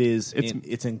 Yeah. It is. It's-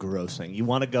 It's engrossing. You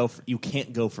want to go. You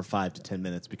can't go for 5 to 10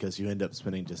 minutes because you end up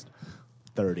spending just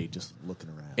 30 just looking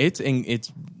around. It's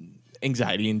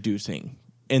anxiety inducing,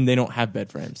 and they don't have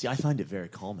bed frames. See, I find it very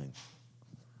calming.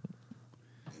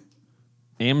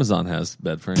 Amazon has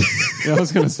bed frames. Yeah, I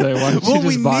was going to say, why don't you Well,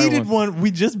 just we buy needed one? one.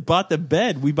 We just bought the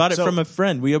bed. We bought it So- from a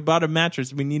friend. We bought a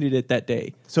mattress. We needed it that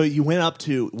day. So you went up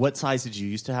to what size did you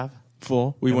used to have?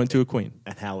 full. We went to a queen.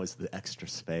 And how is the extra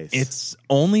space? It's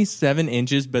only 7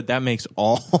 inches, but that makes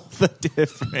all the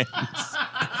difference.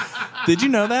 Did you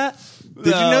know that? Did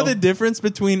you know the difference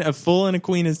between a full and a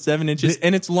queen is 7 inches?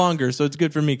 And it's longer, so it's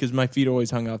good for me because my feet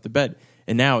always hung off the bed.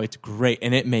 And now it's great,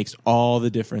 and it makes all the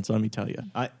difference, let me tell you.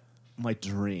 My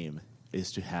dream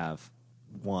is to have,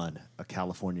 1, a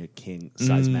California king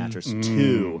size mattress,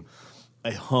 2,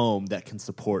 a home that can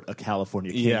support a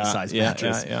California king size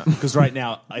mattress. Because right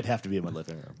now, I'd have to be in my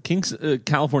living room.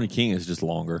 California king is just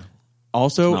longer.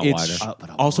 Also, It's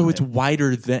it's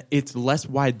wider than it's less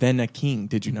wide than a king.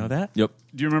 Did you know that? Yep.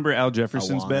 Do you remember Al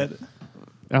Jefferson's bed?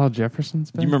 Al Jefferson's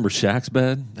bed? You remember Shaq's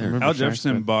bed? Al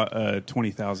Jefferson bought a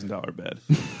 $20,000 bed.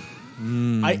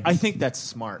 I think that's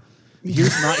smart.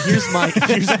 Here's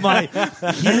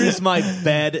my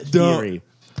bed theory.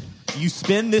 You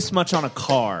spend this much on a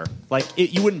car,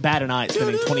 you wouldn't bat an eye at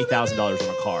spending $20,000 on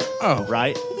a car. Oh,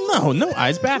 right? No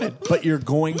eyes batted. But you're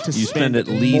going to spend at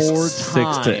least more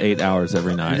 6 to 8 hours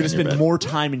every night. You're going to spend bed. more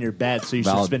time in your bed, so you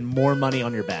should spend more money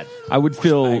on your bed. I would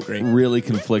feel really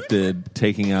conflicted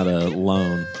taking out a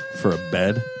loan for a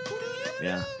bed.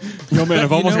 Yeah. Yo, man,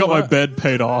 I've almost got my bed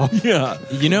paid off. Yeah.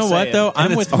 You know what, though?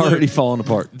 I'm with already falling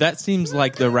apart. That seems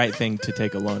like the right thing to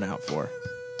take a loan out for,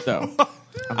 though.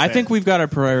 I think we've got our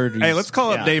priorities. Hey, let's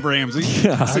call up Dave Ramsey. See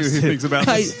what he thinks about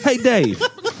this. Hey, Dave.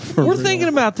 We're thinking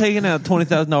about taking out a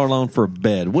 $20,000 loan for a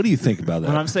bed. What do you think about that?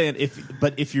 But I'm saying,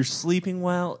 if you're sleeping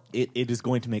well, it is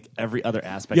going to make every other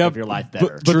aspect of your life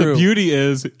better. But the beauty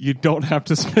is you don't have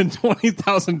to spend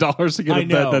 $20,000 to get a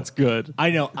bed that's good.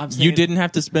 I know. I'm saying, you didn't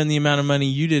have to spend the amount of money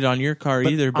you did on your car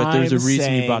either, but there's a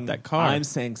reason you bought that car. I'm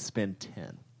saying spend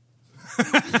 10.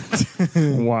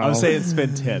 Wow. I'm saying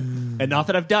spend 10. And not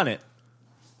that I've done it,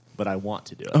 but I want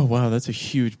to do it. Oh, wow, that's a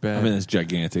huge bed. I mean, it's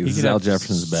gigantic. This is Al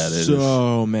Jefferson's bed.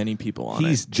 So many people on it.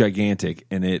 He's gigantic,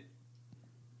 and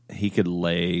he could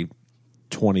lay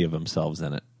 20 of themselves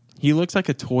in it. He looks like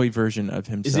a toy version of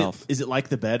himself. Is it like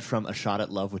the bed from A Shot at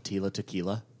Love with Tila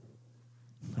Tequila?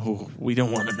 Oh, we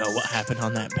don't want to know what happened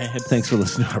on that bed. Thanks for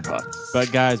listening to our pod.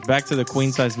 But guys, back to the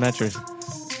queen size mattress.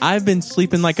 I've been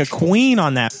sleeping like a queen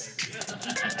on that.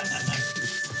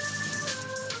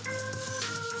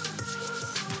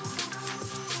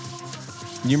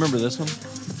 You remember this one?